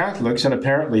even Catholics and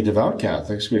apparently devout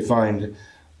Catholics we find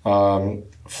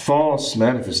false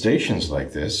manifestations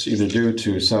like this, either due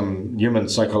to some human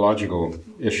psychological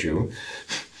issue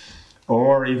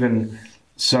or even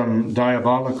some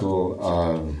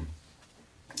diabolical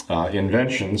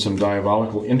invention, some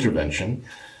diabolical intervention,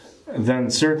 then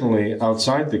certainly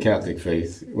outside the Catholic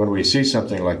faith, when we see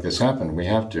something like this happen, we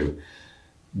have to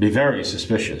be very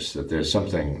suspicious that there's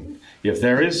something. If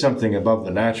there is something above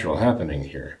the natural happening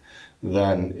here,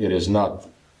 then it is not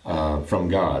from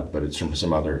God, but it's from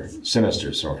some other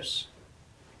sinister source.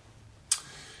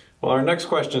 Well, our next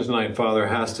question tonight, Father,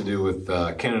 has to do with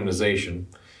canonization,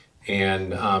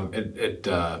 and it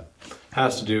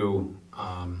has to do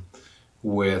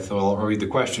with, well, I'll read the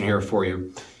question here for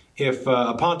you. If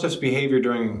a pontiff's behavior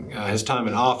during his time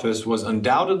in office was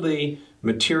undoubtedly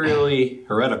materially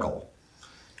heretical,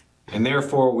 and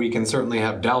therefore we can certainly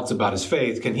have doubts about his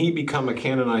faith, can he become a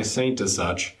canonized saint as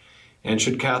such? And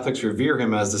should Catholics revere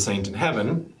him as the saint in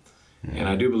heaven? And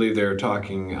I do believe they're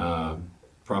talking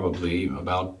probably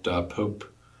about Pope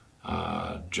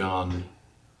John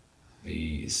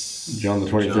the 23rd. John the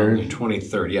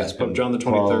 23rd, yes, Pope John the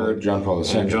 23rd. John Paul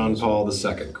II. And John Paul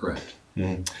II, correct.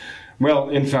 Mm. Well,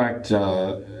 in fact,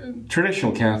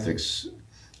 traditional Catholics,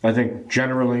 I think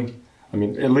generally, I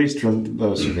mean, at least from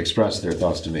those who've expressed their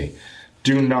thoughts to me,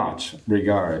 do not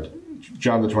regard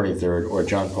John the 23rd or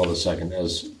John Paul II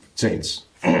as saints.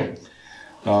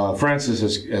 Francis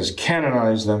has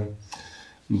canonized them,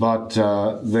 but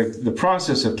the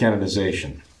process of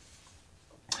canonization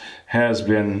has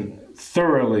been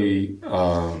thoroughly,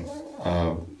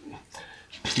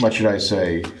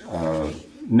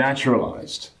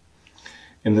 naturalized,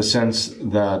 in the sense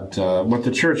that what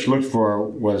the Church looked for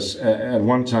was at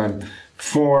one time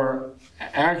for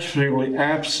actually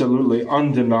absolutely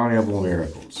undeniable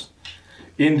miracles,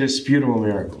 indisputable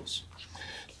miracles.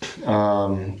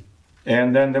 And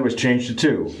then that was changed to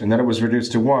 2, and then it was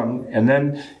reduced to 1, and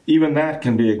then even that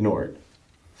can be ignored.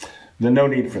 There's no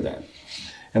need for that.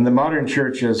 And the modern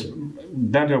Church has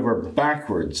bent over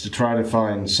backwards to try to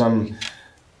find some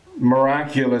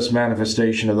miraculous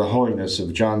manifestation of the holiness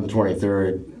of John the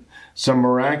 23rd, some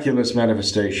miraculous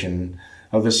manifestation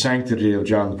of the sanctity of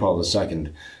John Paul II,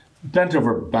 bent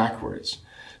over backwards.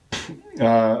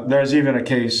 There's even a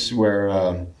case where,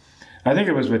 I think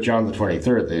it was with John the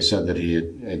 23rd, they said that he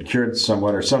had cured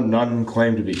someone, or some nun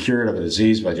claimed to be cured of a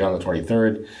disease by John the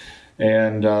 23rd,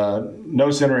 and no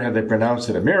sooner had they pronounced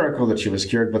it a miracle that she was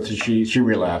cured, but she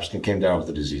relapsed and came down with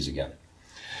the disease again.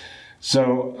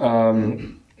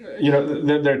 So,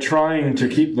 they're trying to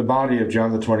keep the body of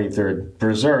John the 23rd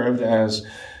preserved as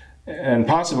and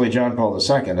possibly John Paul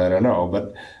II, I don't know,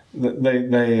 but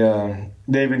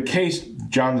they've encased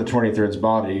John the 23rd's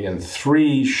body in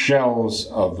 3 shells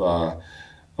of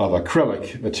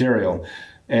acrylic material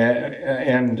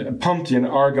and pumped in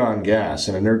argon gas,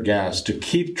 an inert gas, to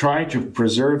try to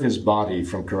preserve his body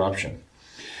from corruption.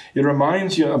 It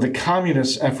reminds you of the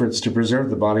communist efforts to preserve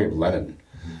the body of Lenin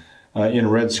in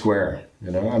Red Square.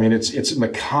 I mean, it's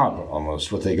macabre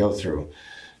almost what they go through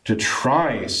to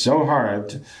try so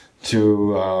hard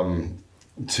to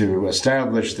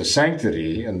establish the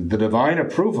sanctity and the divine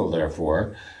approval,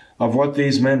 therefore, of what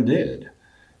these men did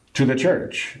to the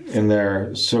church in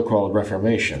their so-called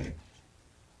Reformation.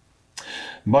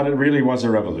 But it really was a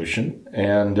revolution,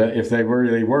 and if they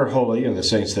really were holy, and the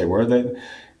saints they were,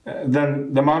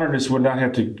 then the modernists would not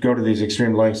have to go to these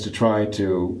extreme lengths to try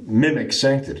to mimic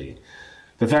sanctity.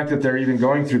 The fact that they're even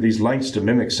going through these lengths to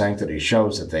mimic sanctity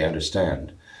shows that they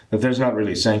understand that there's not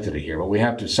really sanctity here, but we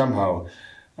have to somehow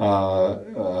put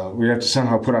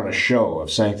on a show of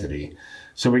sanctity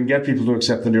so we can get people to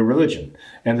accept the new religion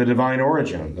and the divine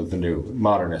origin of the new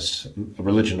modernist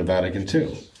religion of Vatican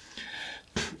II.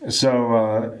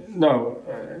 So,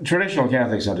 traditional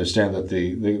Catholics understand that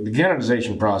the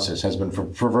canonization process has been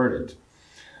perverted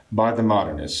by the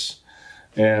modernists,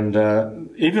 and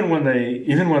even when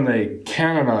they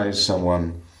canonize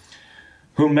someone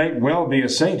who may well be a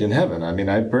saint in heaven. I mean,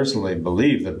 I personally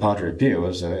believe that Padre Pio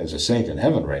is a saint in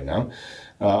heaven right now.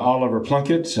 Oliver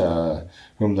Plunkett,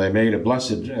 whom they made from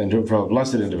a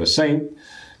blessed into a saint.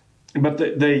 But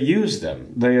they use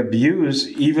them. They abuse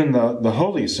even the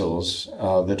holy souls,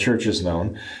 the church has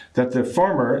known, that the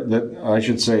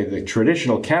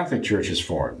traditional Catholic Church has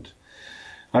formed.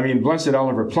 I mean, Blessed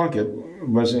Oliver Plunkett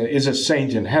is a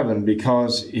saint in heaven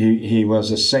because he was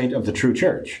a saint of the true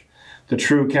church, the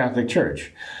true Catholic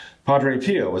Church. Padre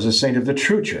Pio was a saint of the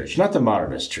true church, not the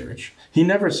modernist church. He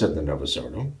never said the Novus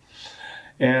Ordo.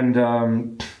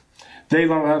 And they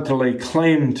allowed to lay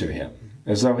claim to him,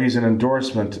 as though he's an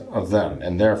endorsement of them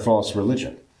and their false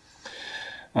religion.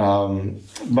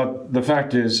 But the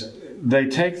fact is, they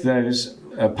take those,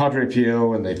 Padre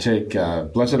Pio, and they take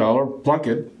Blessed Oliver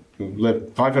Plunkett, who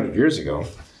lived 500 years ago,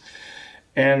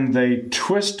 and they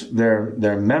twist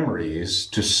their memories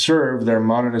to serve their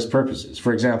modernist purposes.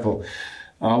 For example,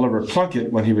 Oliver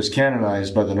Plunkett, when he was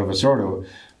canonized by the Novus Ordo,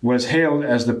 was hailed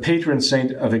as the patron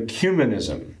saint of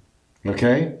ecumenism,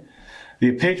 okay?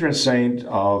 The patron saint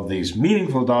of these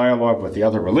meaningful dialogue with the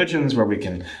other religions where we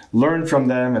can learn from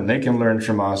them and they can learn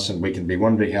from us and we can be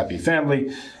one big happy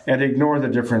family and ignore the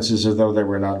differences as though they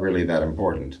were not really that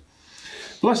important.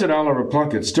 Blessed Oliver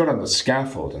Plunkett stood on the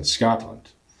scaffold in Scotland.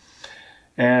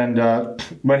 And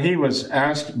when he was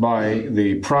asked by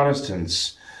the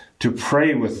Protestants to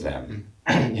pray with them,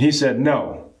 he said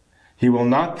no, he will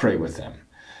not pray with them.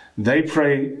 They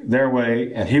pray their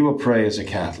way and he will pray as a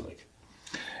Catholic.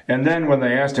 And then when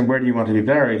they asked him, where do you want to be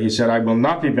buried? He said, I will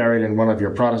not be buried in one of your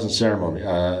Protestant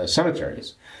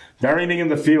cemeteries. Bury me in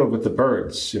the field with the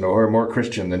birds, who are more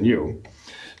Christian than you.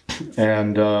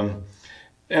 And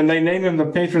they name him the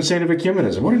patron saint of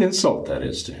ecumenism. What an insult that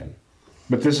is to him.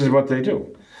 But this is what they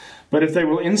do. But if they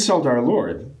will insult our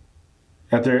Lord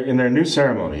in their new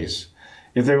ceremonies,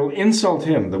 if they will insult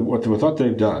him with what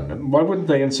they've done, why wouldn't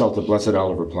they insult the Blessed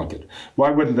Oliver Plunkett?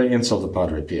 Why wouldn't they insult the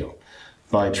Padre Pio?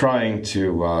 By trying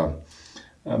to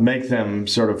make them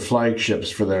sort of flagships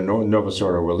for their Novus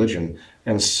Ordo religion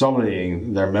and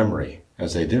sullying their memory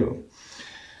as they do.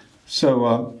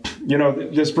 So,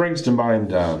 this brings to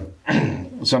mind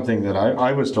something that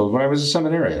I was told when I was a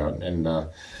seminarian. And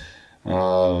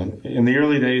in the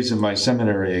early days of my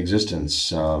seminary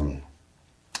existence,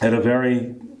 at a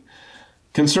very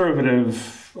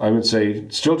conservative, I would say,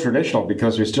 still traditional,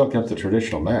 because we still kept the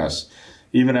traditional Mass,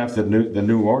 even after the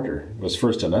new order was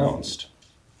first announced.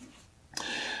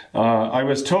 I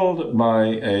was told by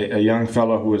a young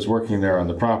fellow who was working there on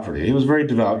the property. He was a very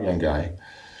devout young guy,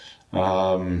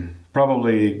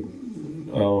 probably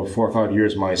 4 or 5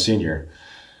 years my senior,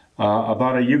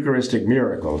 about a Eucharistic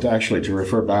miracle, to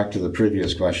refer back to the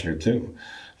previous question or two,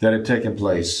 that had taken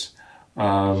place.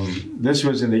 This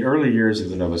was in the early years of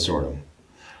the Novus Ordo.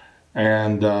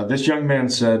 And this young man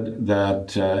said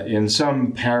that in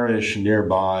some parish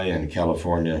nearby in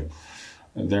California,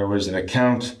 there was an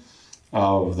account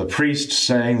of the priest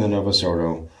saying the Novus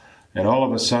Ordo, and all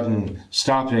of a sudden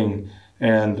stopping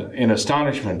and in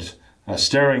astonishment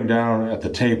staring down at the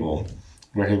table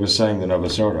where he was saying the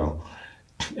Novus Ordo.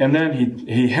 And then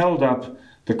he held up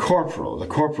the corporal. The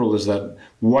corporal is that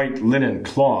white linen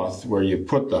cloth where you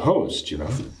put the host,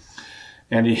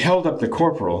 And he held up the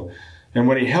corporal. And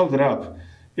when he held it up,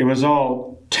 it was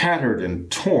all tattered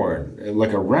and torn,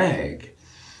 like a rag.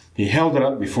 He held it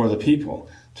up before the people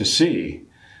to see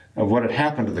what had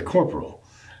happened to the corporal.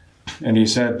 And he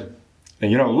said,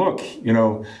 look,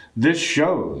 this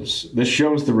shows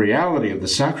the reality of the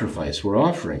sacrifice we're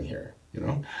offering here,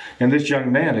 And this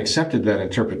young man accepted that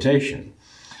interpretation,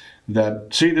 that,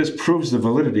 see, this proves the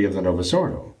validity of the Novus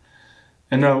Ordo.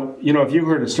 And now, if you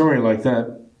heard a story like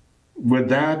that, would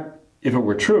that, if it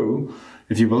were true,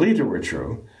 if you believed it were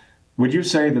true, would you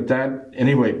say that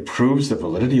anyway proves the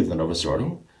validity of the Novus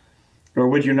Ordo? Or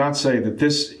would you not say that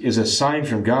this is a sign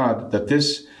from God that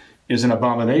this is an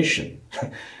abomination,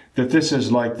 that this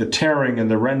is like the tearing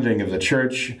and the rending of the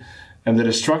church and the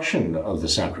destruction of the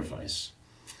sacrifice?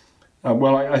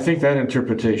 Well, I think that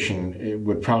interpretation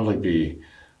would probably be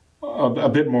a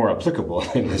bit more applicable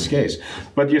in this case.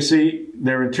 But you see,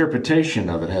 their interpretation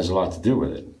of it has a lot to do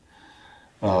with it.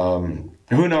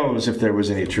 Who knows if there was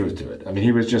any truth to it? I mean,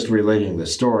 he was just relating the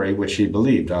story, which he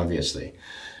believed, obviously.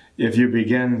 If you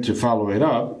begin to follow it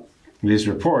up, these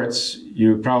reports,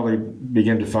 you probably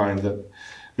begin to find that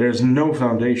there's no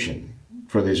foundation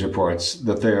for these reports,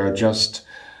 that they are just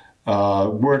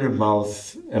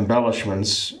word-of-mouth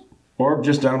embellishments or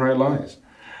just downright lies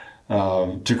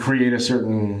to create a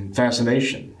certain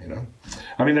fascination,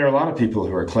 I mean, there are a lot of people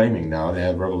who are claiming now to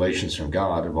have revelations from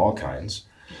God of all kinds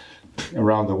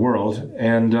around the world,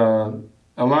 and a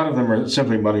lot of them are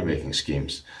simply money-making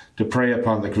schemes to prey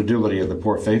upon the credulity of the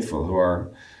poor faithful, who are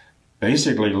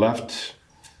basically left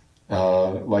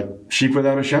like sheep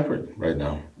without a shepherd right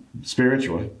now,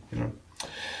 spiritually,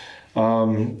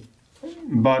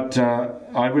 But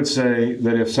I would say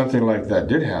that if something like that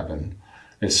did happen,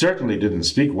 it certainly didn't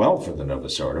speak well for the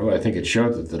Novus Ordo. I think it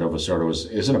showed that the Novus Ordo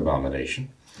is an abomination.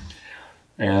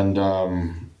 And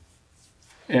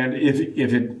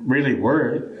if it really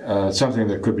were something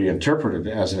that could be interpreted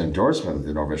as an endorsement of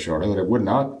the Novus Ordo, that it would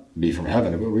not be from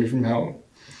heaven, it would be from hell.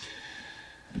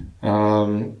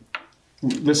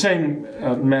 The same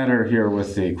matter here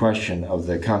with the question of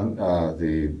the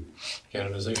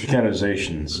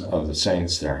canonizations of the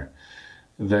saints there.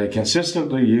 They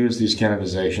consistently use these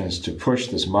canonizations to push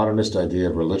this modernist idea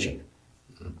of religion,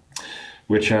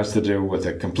 which has to do with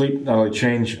a complete, not only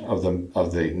change of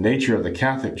the nature of the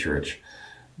Catholic Church,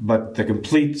 but the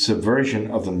complete subversion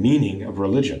of the meaning of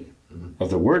religion, of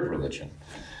the word religion.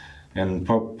 And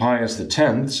Pope Pius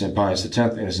X, St. Pius X,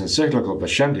 in his encyclical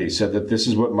Pascendi, said that this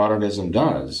is what modernism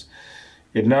does.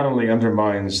 It not only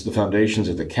undermines the foundations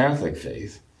of the Catholic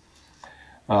faith,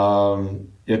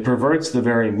 it perverts the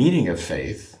very meaning of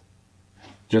faith,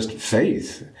 just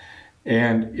faith,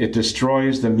 and it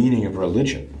destroys the meaning of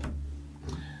religion.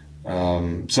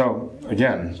 So,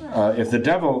 again, if the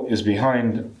devil is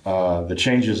behind the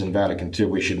changes in Vatican II,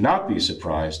 we should not be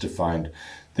surprised to find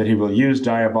that he will use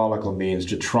diabolical means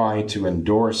to try to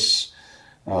endorse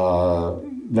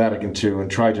Vatican II and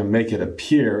try to make it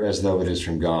appear as though it is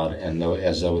from God and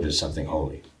as though it is something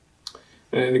holy.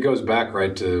 And it goes back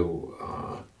right to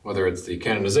whether it's the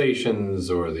canonizations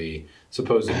or the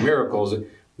supposed miracles.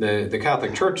 The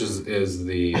Catholic Church is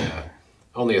the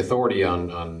only authority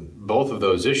on both of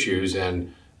those issues.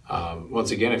 And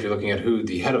once again, if you're looking at who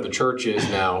the head of the church is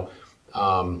now,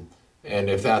 and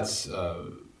if that's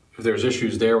if there's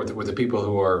issues there with the people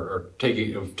who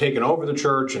have taken over the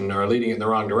church and are leading it in the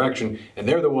wrong direction, and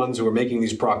they're the ones who are making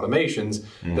these proclamations,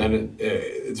 then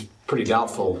it's pretty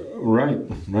doubtful. Right,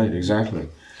 exactly.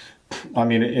 I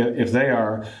mean, if they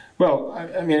are, well,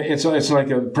 I mean, it's like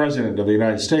a president of the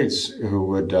United States who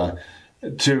would,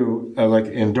 like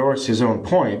endorse his own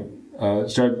point,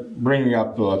 start bringing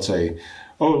up, let's say,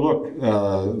 oh, look,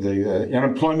 the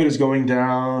unemployment is going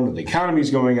down, the economy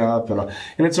is going up, and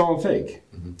it's all fake.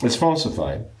 Mm-hmm. It's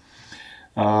falsified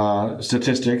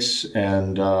statistics,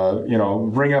 and,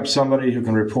 bring up somebody who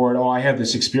can report, oh, I had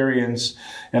this experience,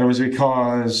 and it was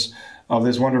because of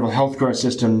this wonderful healthcare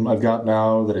system I've got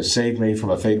now that has saved me from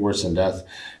a fate worse than death.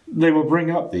 They will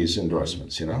bring up these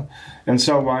endorsements, And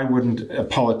so why wouldn't a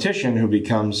politician who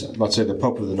becomes, let's say, the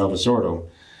Pope of the Novus Ordo,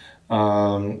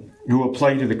 who will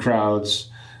play to the crowds,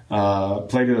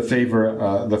 play to the favor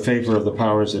of the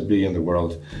powers that be in the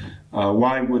world,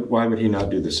 why would he not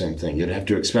do the same thing? You'd have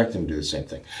to expect him to do the same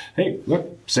thing. Hey,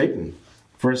 look, Satan,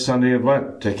 first Sunday of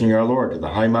Lent, taking our Lord to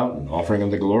the high mountain, offering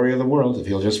him the glory of the world, if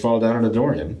he'll just fall down and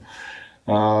adore him.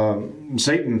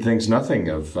 Satan thinks nothing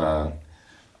of,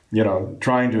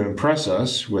 trying to impress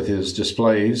us with his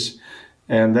displays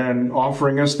and then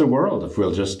offering us the world if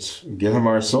we'll just give him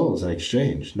our souls in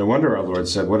exchange. No wonder our Lord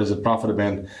said, what does it profit a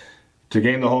man to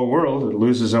gain the whole world and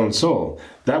lose his own soul?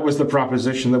 That was the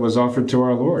proposition that was offered to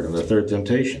our Lord in the third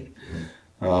temptation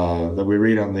that we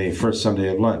read on the first Sunday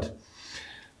of Lent.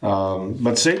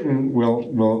 But Satan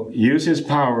will use his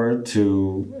power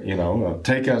to,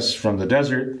 take us from the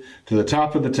desert to the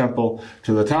top of the temple,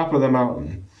 to the top of the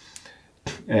mountain.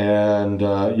 And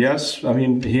yes, I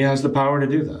mean, he has the power to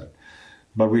do that.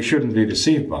 But we shouldn't be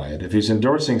deceived by it. If he's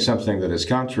endorsing something that is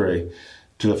contrary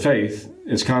to the faith,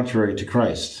 it's contrary to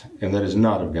Christ, and that is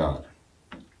not of God.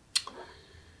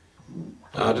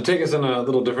 To take us in a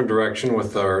little different direction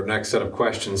with our next set of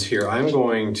questions here, I'm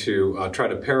going to try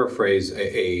to paraphrase,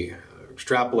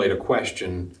 extrapolate a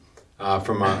question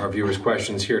from our viewers'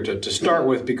 questions here to start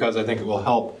with, because I think it will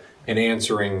help in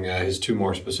answering his two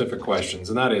more specific questions.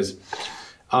 And that is,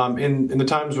 in the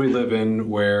times we live in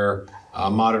where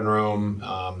modern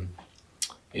Rome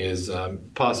is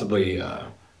possibly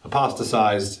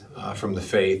apostatized from the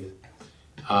faith,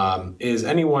 is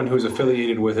anyone who's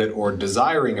affiliated with it or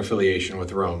desiring affiliation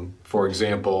with Rome, for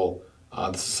example,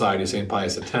 the Society of St.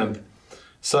 Pius X,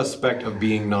 suspect of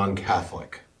being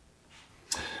non-Catholic?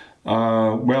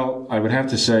 Well, I would have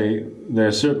to say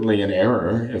there's certainly an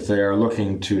error if they are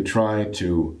looking to try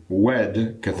to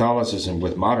wed Catholicism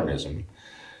with modernism.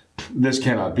 This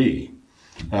cannot be.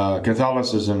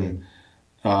 Catholicism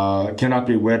cannot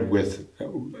be wed with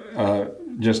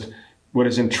just what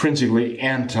is intrinsically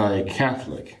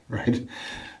anti-Catholic, right?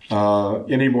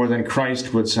 Any more than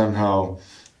Christ would somehow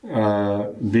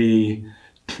be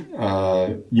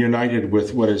united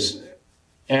with what is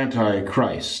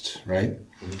anti-Christ, right?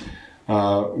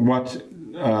 What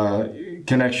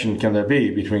connection can there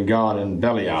be between God and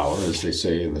Belial, as they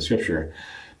say in the scripture?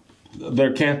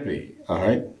 There can't be, all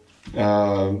right?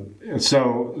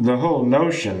 So the whole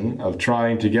notion of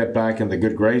trying to get back in the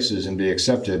good graces and be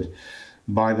accepted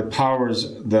by the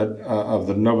powers that of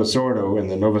the Novus Ordo and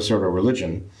the Novus Ordo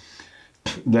religion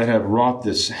that have wrought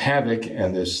this havoc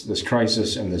and this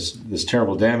crisis and this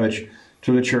terrible damage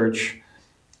to the church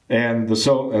and the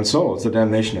soul and souls, the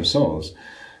damnation of souls,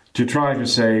 to try to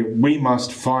say we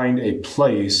must find a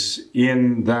place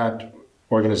in that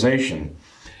organization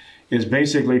is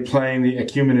basically playing the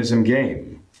ecumenism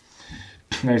game.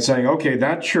 They're saying, okay,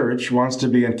 that church wants to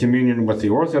be in communion with the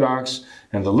Orthodox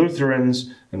and the Lutherans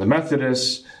and the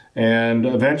Methodists and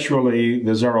eventually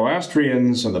the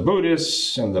Zoroastrians and the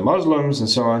Buddhists and the Muslims and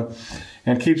so on,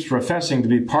 and keeps professing to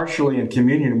be partially in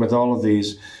communion with all of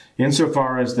these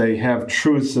insofar as they have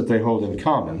truths that they hold in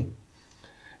common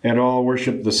and all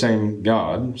worship the same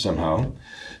God somehow.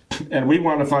 And we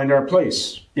want to find our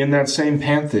place in that same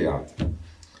pantheon.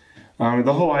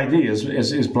 The whole idea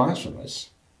is blasphemous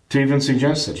to even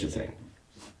suggest such a thing.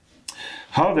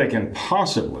 How they can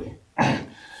possibly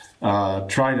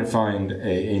try to find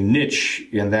a niche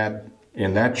in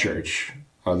that church,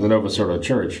 the Novus Ordo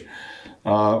Church,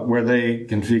 where they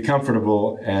can be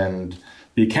comfortable and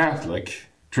be Catholic,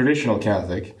 traditional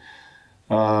Catholic,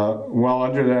 while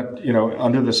under that,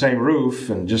 under the same roof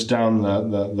and just down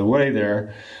the way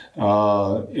there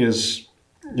is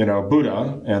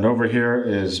Buddha, and over here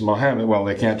is Mohammed. Well,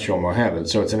 they can't show Mohammed,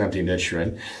 so it's an empty niche,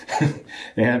 right?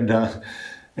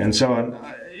 and so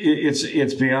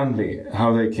it's beyond me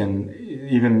how they can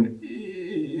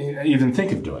even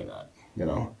think of doing that,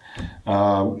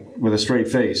 with a straight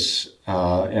face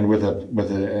and with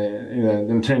an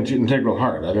integral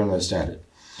heart. I don't understand it.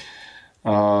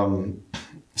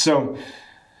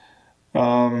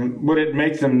 Would it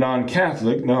make them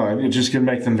non-Catholic? No, it just could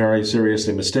make them very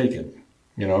seriously mistaken.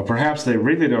 Perhaps they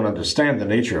really don't understand the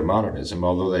nature of modernism,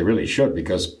 although they really should,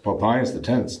 because Pope Pius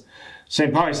X,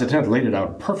 St. Pius X laid it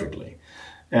out perfectly.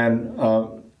 And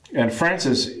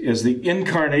Francis is the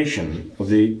incarnation of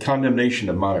the condemnation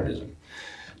of modernism.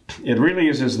 It really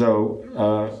is as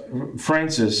though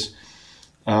Francis,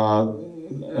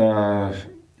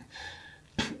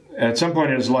 at some point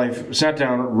in his life, sat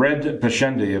down, read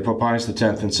Pascendi of Pope Pius X,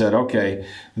 and said, okay,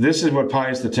 this is what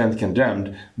Pius X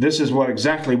condemned. This is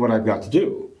exactly what I've got to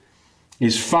do.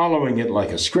 He's following it like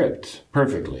a script,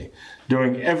 perfectly,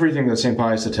 doing everything that St.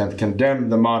 Pius X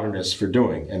condemned the modernists for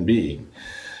doing and being.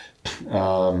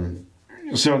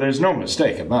 So there's no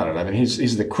mistake about it. I mean,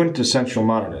 he's the quintessential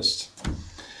modernist.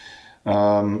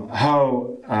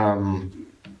 How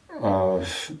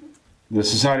the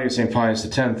Society of St. Pius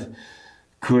X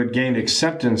could gain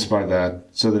acceptance by that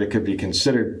so that it could be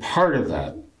considered part of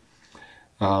that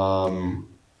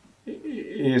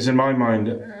is, in my mind,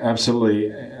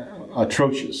 absolutely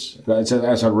atrocious. That's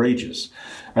outrageous.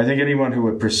 I think anyone who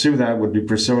would pursue that would be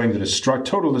pursuing the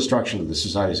total destruction of the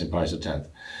Society of St. Pius X.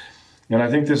 And I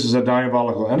think this is a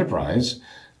diabolical enterprise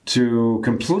to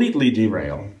completely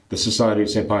derail the Society of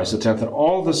St. Pius X and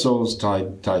all the souls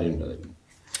tied into it.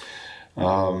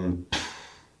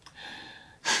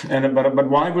 But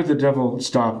why would the devil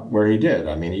stop where he did?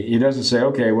 I mean, he doesn't say,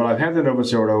 okay, well, I've had the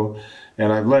Novus Ordo,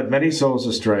 and I've led many souls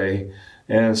astray,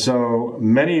 and so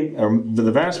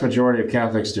the vast majority of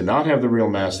Catholics do not have the real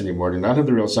Mass anymore, do not have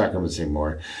the real sacraments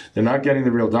anymore. They're not getting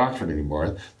the real doctrine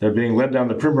anymore. They're being led down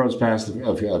the primrose path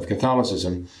of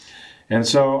Catholicism. And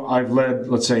so I've led,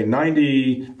 let's say,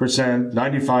 90%, 95%,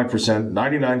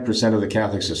 99% of the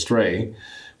Catholics astray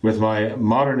with my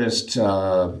modernist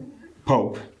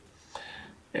Pope.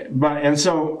 And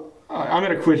so I'm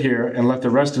going to quit here and let the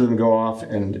rest of them go off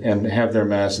and have their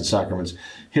Mass and sacraments.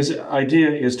 His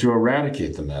idea is to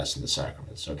eradicate the Mass and the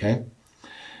sacraments, okay?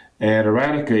 And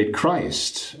eradicate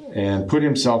Christ and put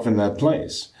himself in that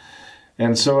place.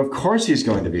 And so, of course, he's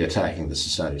going to be attacking the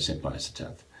Society of St. Pius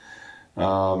X.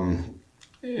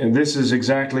 And this is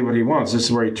exactly what he wants. This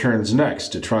is where he turns next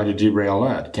to try to derail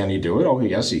that. Can he do it? Oh,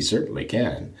 yes, he certainly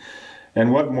can.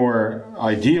 And what more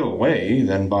ideal way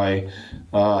than by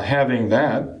having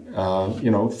that,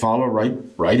 follow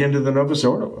right into the Novus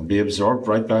Ordo and be absorbed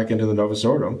right back into the Novus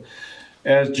Ordo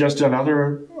as just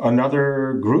another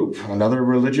group, another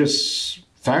religious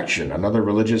faction, another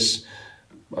religious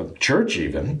church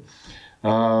even,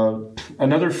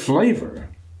 another flavor,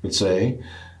 let's say,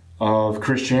 of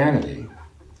Christianity.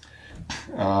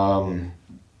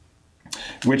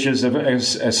 Which is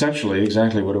essentially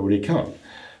exactly what it would become.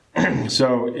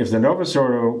 So if the Novus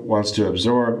Ordo wants to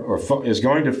absorb or is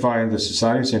going to find the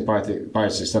Society of St.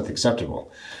 Pius X acceptable,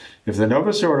 if the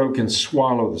Novus Ordo can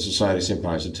swallow the Society of St.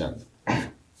 Pius X,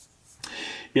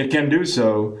 it can do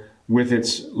so with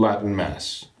its Latin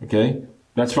Mass, okay?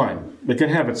 That's fine. It can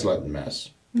have its Latin Mass.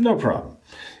 No problem.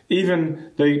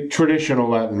 Even the traditional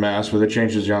Latin Mass with the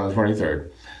changes of John the 23rd.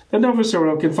 The Novus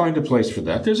Ordo can find a place for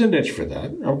that. There's a niche for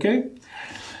that, okay?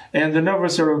 And the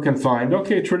Novus Ordo can find,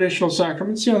 okay, traditional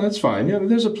sacraments, yeah, that's fine. Yeah,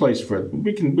 there's a place for it.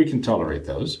 We can tolerate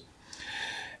those.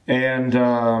 And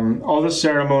all the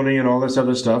ceremony and all this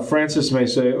other stuff, Francis may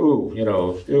say,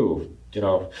 the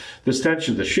stench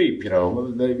of the sheep,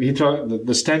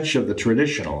 the stench of the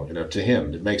traditional, to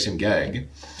him, it makes him gag.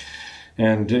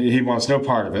 And he wants no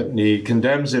part of it, and he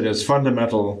condemns it as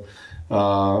fundamentalists,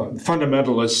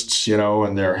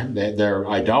 and they're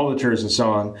idolaters and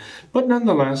so on. But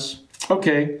nonetheless,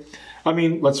 okay, I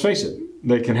mean, let's face it,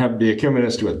 they can be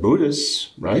ecumenist with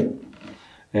Buddhists, right?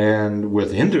 And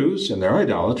with Hindus, and they're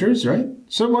idolaters, right?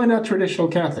 So why not traditional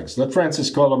Catholics? Let Francis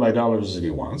call them idolaters if he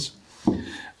wants.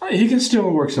 He can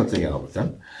still work something out with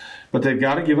them. But they've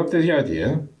got to give up the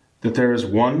idea that there is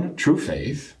one true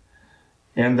faith,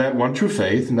 and that one true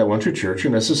faith and that one true church are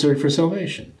necessary for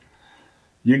salvation.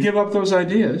 You give up those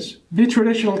ideas, be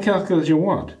traditional Catholic as you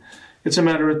want. It's a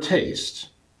matter of taste.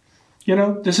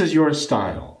 This is your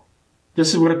style.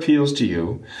 This is what appeals to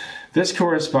you. This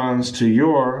corresponds to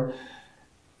your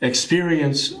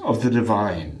experience of the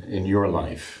divine in your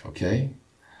life, okay?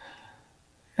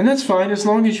 And that's fine as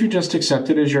long as you just accept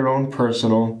it as your own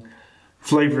personal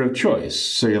flavor of choice.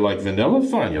 So you like vanilla?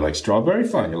 Fine. You like strawberry?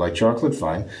 Fine. You like chocolate?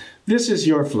 Fine. This is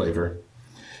your flavor.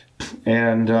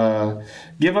 And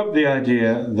give up the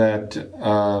idea that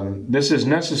this is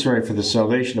necessary for the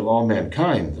salvation of all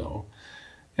mankind, though.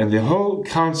 And the whole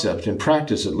concept and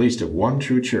practice, at least, of one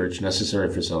true church necessary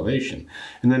for salvation.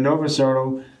 And the Novus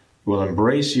Ordo will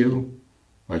embrace you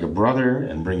like a brother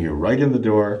and bring you right in the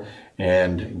door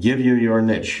and give you your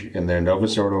niche in their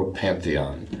Novus Ordo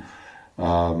pantheon.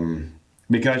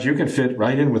 Because you can fit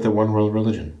right in with the one world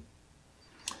religion.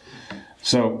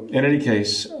 So, in any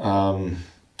case,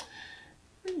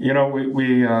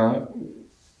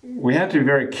 we have to be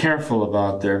very careful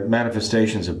about their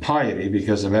manifestations of piety,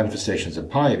 because the manifestations of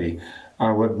piety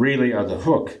are what really are the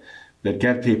hook that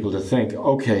get people to think,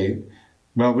 okay,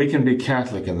 well, we can be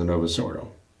Catholic in the Novus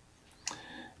Ordo.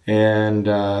 And,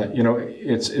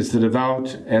 it's the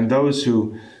devout and those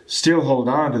who still hold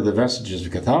on to the vestiges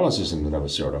of Catholicism in the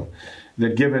Novus Ordo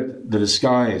that give it the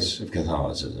disguise of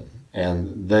Catholicism.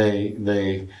 And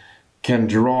they can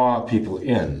draw people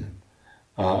in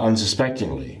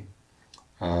unsuspectingly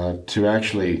to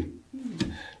actually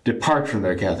depart from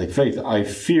their Catholic faith. I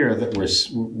fear that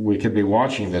we could be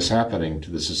watching this happening to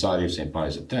the Society of St.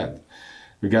 Pius X.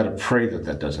 We've got to pray that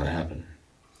that doesn't happen.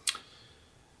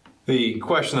 The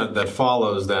question that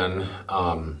follows then,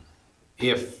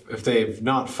 if they've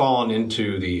not fallen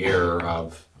into the error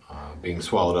of being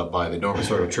swallowed up by the Novus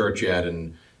Ordo Church yet,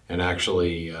 and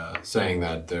actually saying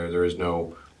that there is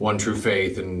no one true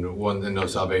faith and no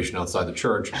salvation outside the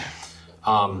church,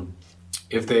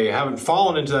 if they haven't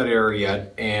fallen into that error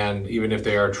yet, and even if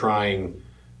they are trying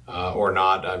or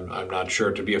not, I'm not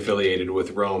sure, to be affiliated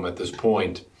with Rome at this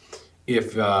point,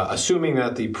 if assuming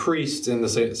that the priests in the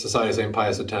Society of St.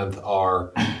 Pius X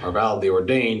are validly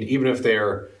ordained, even if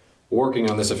they're working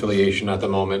on this affiliation at the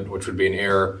moment, which would be an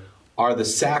error, are the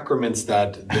sacraments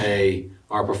that they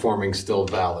are performing still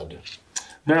valid?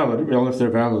 Valid, well, if they're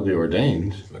validly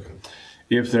ordained. Okay.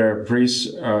 If their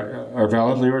priests are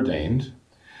validly ordained,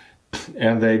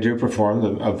 and they do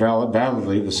perform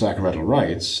validly the sacramental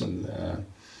rites, and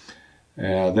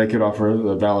they could offer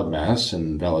the valid Mass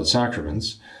and valid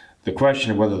sacraments. The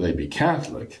question of whether they be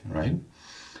Catholic, right,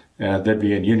 they'd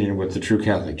be in union with the true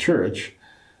Catholic Church,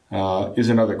 is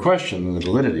another question than the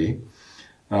validity.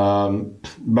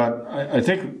 But I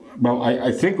think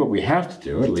what we have to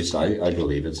do, at least I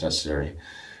believe it's necessary,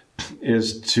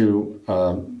 is to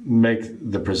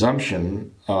make the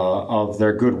presumption of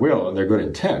their goodwill and their good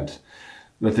intent,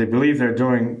 that they believe they're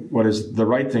doing what is the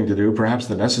right thing to do, perhaps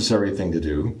the necessary thing to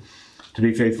do, to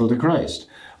be faithful to Christ.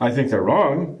 I think they're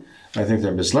wrong. I think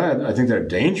they're misled. I think they're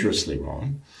dangerously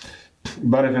wrong.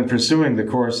 But if in pursuing the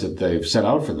course that they've set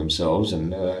out for themselves,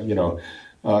 and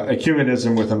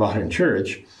ecumenism with the modern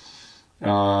church,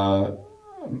 I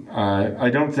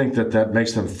don't think that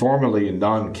makes them formally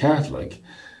non-Catholic.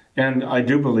 And I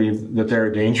do believe that there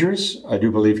are dangers. I do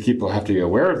believe people have to be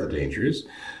aware of the dangers.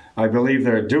 I believe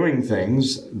they're doing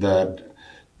things that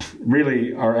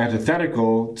really are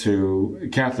antithetical to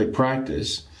Catholic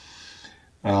practice,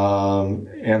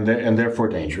 and therefore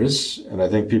dangerous. And I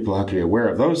think people have to be aware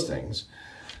of those things.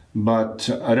 But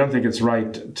I don't think it's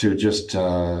right to just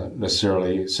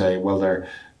necessarily say, well,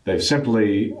 they've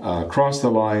simply crossed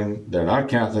the line, they're not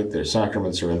Catholic, their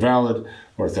sacraments are invalid,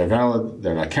 or if they're valid,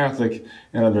 they're not Catholic,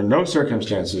 and under no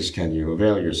circumstances can you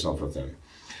avail yourself of them.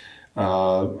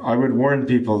 I would warn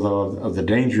people, though, of the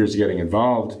dangers getting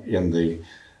involved in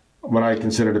what I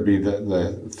consider to be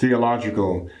the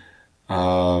theological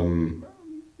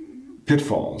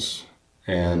pitfalls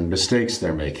and mistakes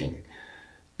they're making,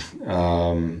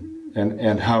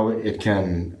 and how it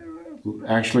can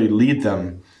actually lead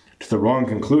them to the wrong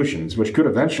conclusions, which could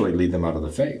eventually lead them out of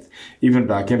the faith, even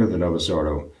back into the Novus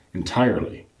Ordo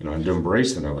entirely, and to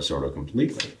embrace the Novus Ordo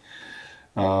completely.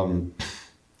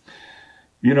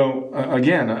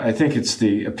 Again, I think it's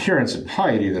the appearance of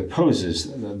piety that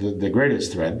poses the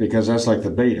greatest threat, because that's like the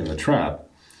bait in the trap.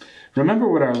 Remember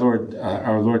what our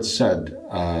Lord said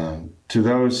to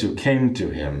those who came to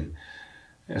him,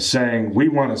 saying, "We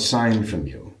want a sign from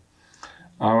you."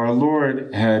 Our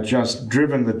Lord had just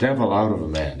driven the devil out of a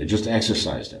man. He just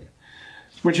exorcised him,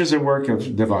 which is a work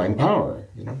of divine power.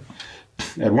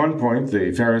 At one point,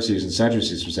 the Pharisees and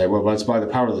Sadducees would say, well, it's by the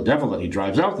power of the devil that he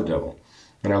drives out the devil.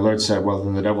 And our Lord said, well,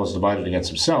 then the devil is divided against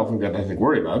himself. We've got nothing to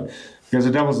worry about. Because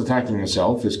the devil's attacking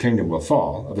himself, his kingdom will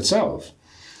fall of itself.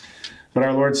 But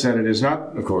our Lord said it is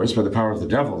not, of course, by the power of the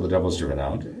devil is driven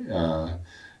out.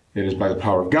 It is by the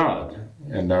power of God.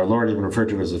 And our Lord even referred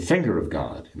to it as the finger of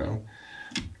God,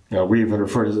 we even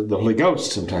refer to the Holy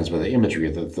Ghost sometimes by the imagery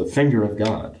of the finger of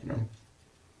God,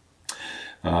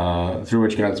 through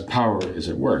which God's power is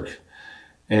at work.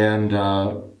 And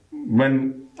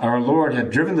when our Lord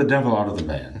had driven the devil out of the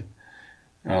man,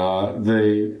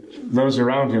 those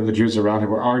around him, the Jews around him,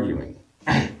 were arguing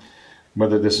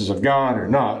whether this is of God or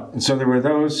not. And so there were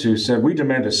those who said, we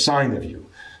demand a sign of you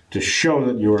to show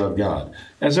that you are of God.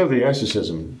 As though the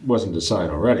exorcism wasn't a sign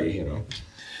already,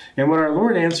 And what our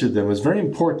Lord answered them was very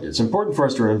important. It's important for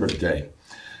us to remember today.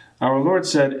 Our Lord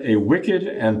said, a wicked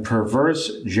and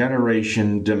perverse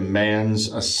generation demands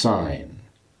a sign.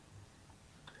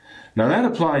 Now that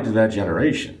applied to that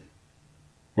generation.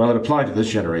 Well, it applied to this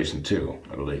generation too,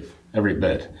 I believe, every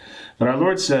bit. But our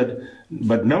Lord said,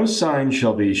 but no sign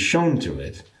shall be shown to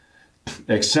it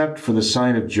except for the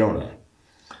sign of Jonah.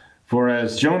 For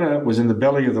as Jonah was in the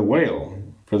belly of the whale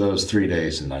for those 3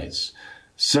 days and nights,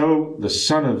 so the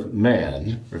Son of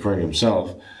Man, referring to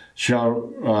himself, shall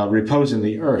repose in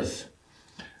the earth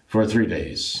for 3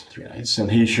 days, 3 nights,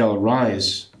 and he shall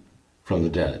rise from the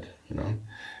dead,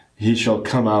 He shall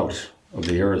come out of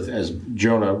the earth as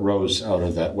Jonah rose out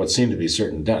of that, what seemed to be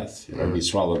certain death, be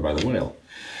swallowed by the whale.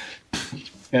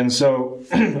 And so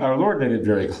our Lord made it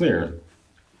very clear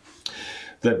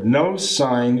that no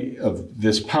sign of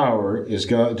this power is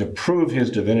going to prove his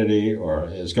divinity or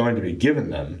is going to be given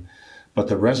them, but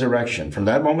the resurrection from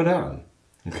that moment on,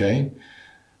 okay?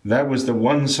 That was the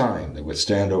one sign that would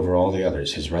stand over all the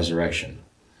others, his resurrection.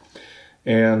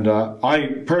 And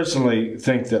I personally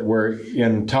think that we're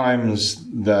in times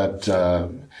that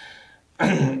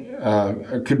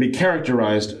could be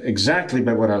characterized exactly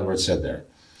by what our Lord said there.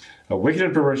 A wicked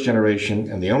and perverse generation,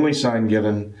 and the only sign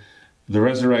given, the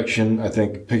resurrection, I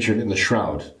think, pictured in the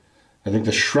shroud. I think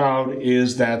the shroud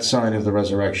is that sign of the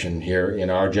resurrection here in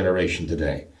our generation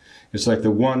today. It's like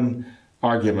the one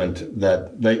argument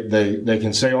that they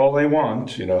can say all they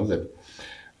want, that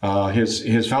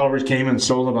his followers came and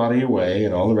stole the body away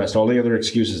and all the rest, all the other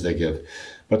excuses they give.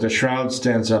 But the shroud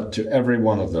stands up to every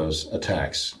one of those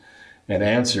attacks and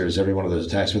answers every one of those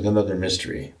attacks with another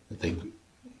mystery that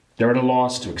they're at a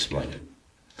loss to explain it.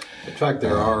 In fact,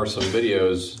 there are some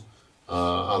videos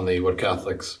on the What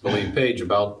Catholics Believe page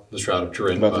about the Shroud of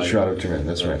Turin. About the Shroud of Turin,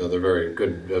 that's right. They're very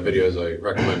good videos. I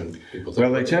recommend people take.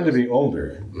 Well, they tend to be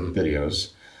older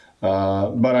videos,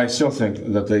 but I still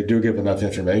think that they do give enough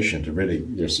information to really,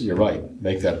 you're right,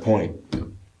 make that point.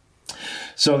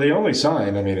 So the only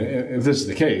sign, if this is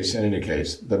the case, in any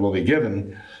case, that will be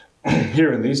given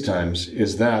here in these times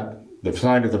is that the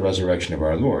sign of the resurrection of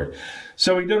our Lord.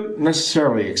 So we don't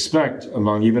necessarily expect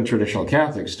among even traditional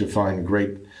Catholics to find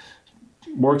great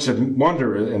works of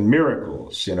wonder and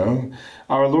miracles,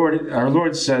 Our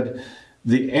Lord said,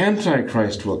 the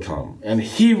Antichrist will come, and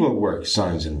he will work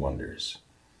signs and wonders,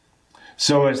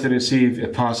 so as to deceive,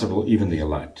 if possible, even the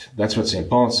elect. That's what St.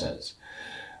 Paul says.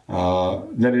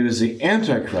 That it is the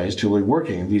Antichrist who will be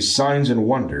working these signs and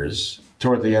wonders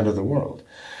toward the end of the world.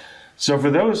 So for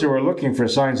those who are looking for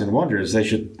signs and wonders, they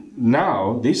should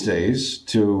now, these days,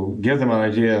 to give them an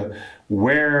idea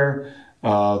where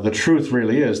the truth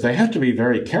really is, they have to be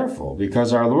very careful,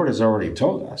 because our Lord has already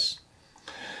told us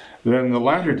that in the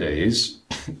latter days,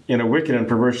 in a wicked and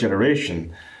perverse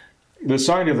generation, the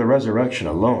sign of the resurrection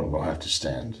alone will have to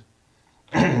stand.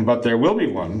 But there will be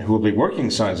one who will be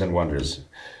working signs and wonders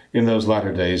in those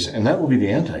latter days, and that will be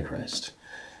the Antichrist.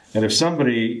 And if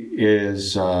somebody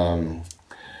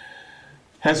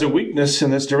has a weakness in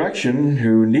this direction,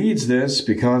 who needs this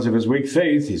because of his weak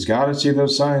faith, he's got to see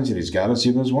those signs and he's got to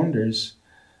see those wonders.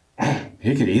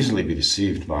 He could easily be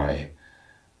deceived by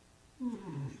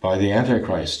the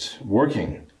Antichrist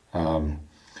working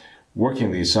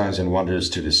these signs and wonders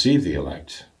to deceive the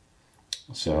elect.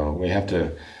 So we have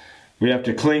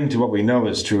to cling to what we know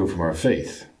is true from our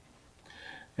faith.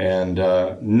 And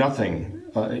nothing,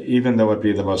 even though it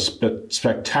be the most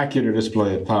spectacular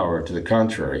display of power, to the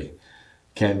contrary,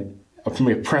 can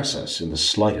oppress us in the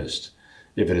slightest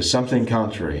if it is something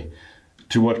contrary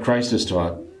to what Christ has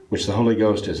taught, which the Holy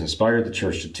Ghost has inspired the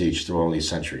Church to teach through all these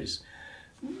centuries.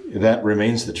 That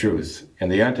remains the truth.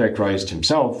 And the Antichrist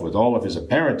himself, with all of his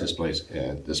apparent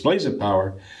displays of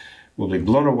power, will be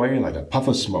blown away like a puff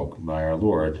of smoke by our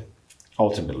Lord,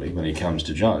 ultimately, when he comes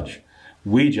to judge.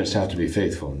 We just have to be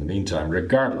faithful in the meantime,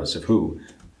 regardless of who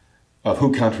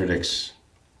contradicts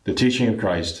the teaching of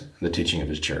Christ and the teaching of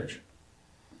his Church.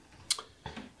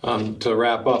 To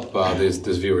wrap up this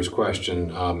viewer's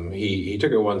question, he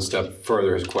took it one step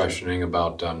further, his questioning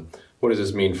about what does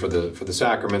this mean for the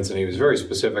sacraments, and he was very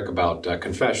specific about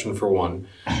confession for one,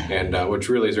 and which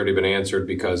really has already been answered,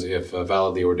 because if a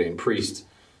validly ordained priest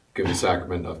gives the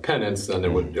sacrament of penance, then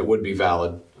it would be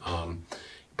valid.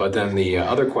 But then the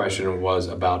other question was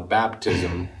about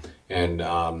baptism, and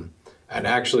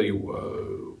actually,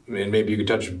 and maybe you could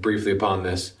touch briefly upon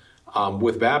this.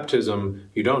 With baptism,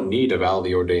 you don't need a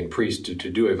validly ordained priest to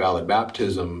do a valid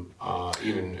baptism.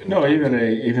 Even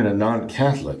a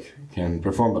non-Catholic can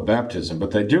perform a baptism,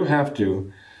 but they do have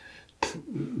to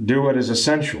do what is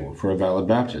essential for a valid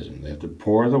baptism. They have to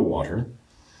pour the water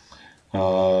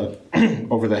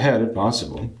over the head, if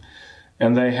possible,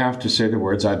 and they have to say the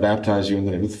words, "I baptize you in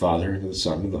the name of the Father, and of the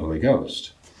Son, and of the Holy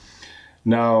Ghost."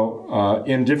 Now,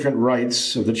 in different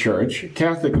rites of the Church,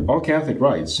 all Catholic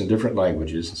rites in different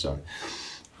languages and so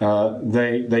on,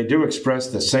 they do express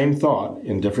the same thought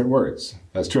in different words.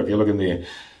 That's true. If you look in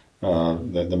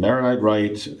the Maronite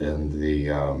rite and the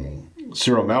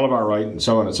Syro-Malabar rite and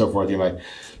so on and so forth, you might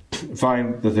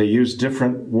find that they use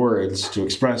different words to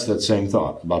express that same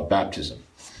thought about baptism.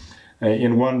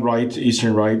 In one rite,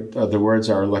 Eastern rite, the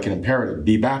words are like an imperative: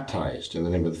 be baptized in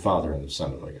the name of the Father and the Son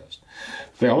and the Holy Ghost.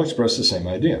 They all express the same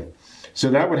idea.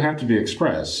 So that would have to be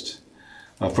expressed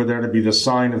for there to be the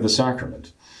sign of the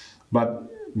sacrament. But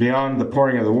beyond the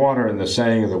pouring of the water and the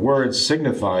saying of the words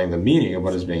signifying the meaning of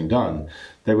what is being done,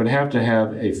 they would have to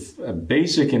have a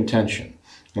basic intention.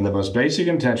 And the most basic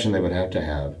intention they would have to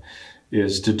have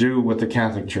is to do what the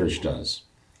Catholic Church does.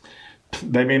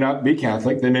 They may not be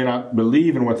Catholic, they may not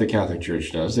believe in what the Catholic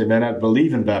Church does, they may not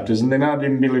believe in baptism, they may not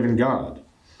even believe in God.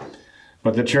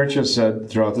 But the Church has said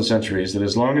throughout the centuries that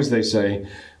as long as they say,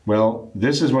 well,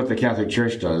 this is what the Catholic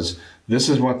Church does, this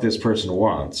is what this person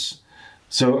wants,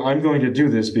 so I'm going to do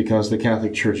this because the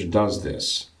Catholic Church does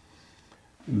this,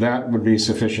 that would be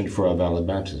sufficient for a valid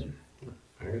baptism.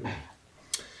 Very good.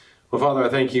 Well, Father, I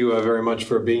thank you very much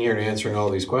for being here and answering all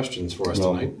these questions for us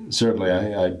tonight. Certainly.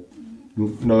 I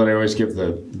know that I always give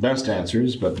the best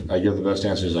answers, but I give the best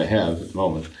answers I have at the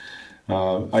moment.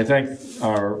 I thank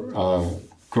our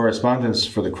correspondents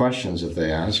for the questions that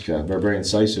they ask. They're very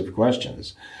incisive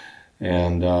questions.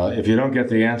 And if you don't get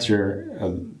the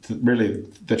answer really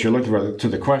that you're looking for to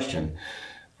the question,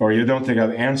 or you don't think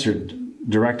I've answered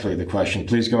directly the question,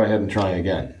 please go ahead and try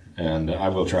again. And I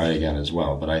will try again as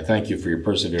well. But I thank you for your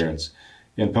perseverance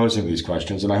in posing these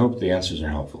questions, and I hope the answers are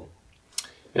helpful.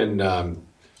 And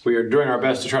we are doing our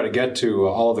best to try to get to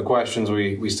all of the questions.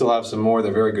 We still have some more.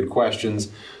 They're very good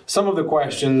questions. Some of the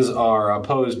questions are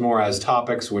posed more as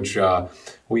topics, which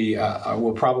we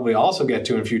will probably also get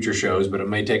to in future shows, but it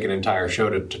may take an entire show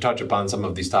to touch upon some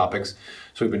of these topics.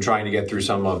 So we've been trying to get through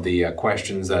some of the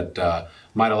questions that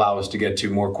might allow us to get to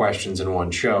more questions in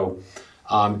one show.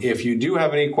 If you do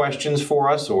have any questions for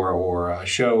us or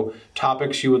show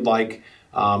topics you would like,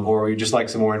 or you'd just like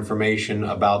some more information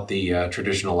about the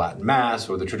traditional Latin Mass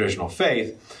or the traditional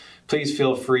faith, please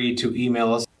feel free to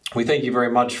email us. We thank you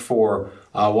very much for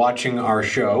watching our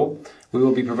show. We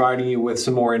will be providing you with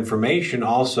some more information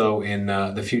also in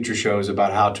the future shows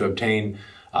about how to obtain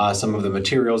some of the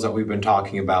materials that we've been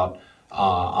talking about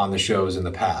on the shows in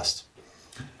the past.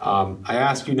 I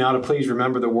ask you now to please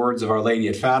remember the words of Our Lady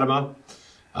at Fatima,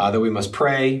 that we must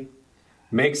pray,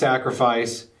 make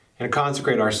sacrifice, and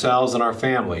consecrate ourselves and our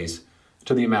families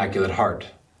to the Immaculate Heart.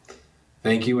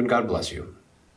 Thank you, and God bless you.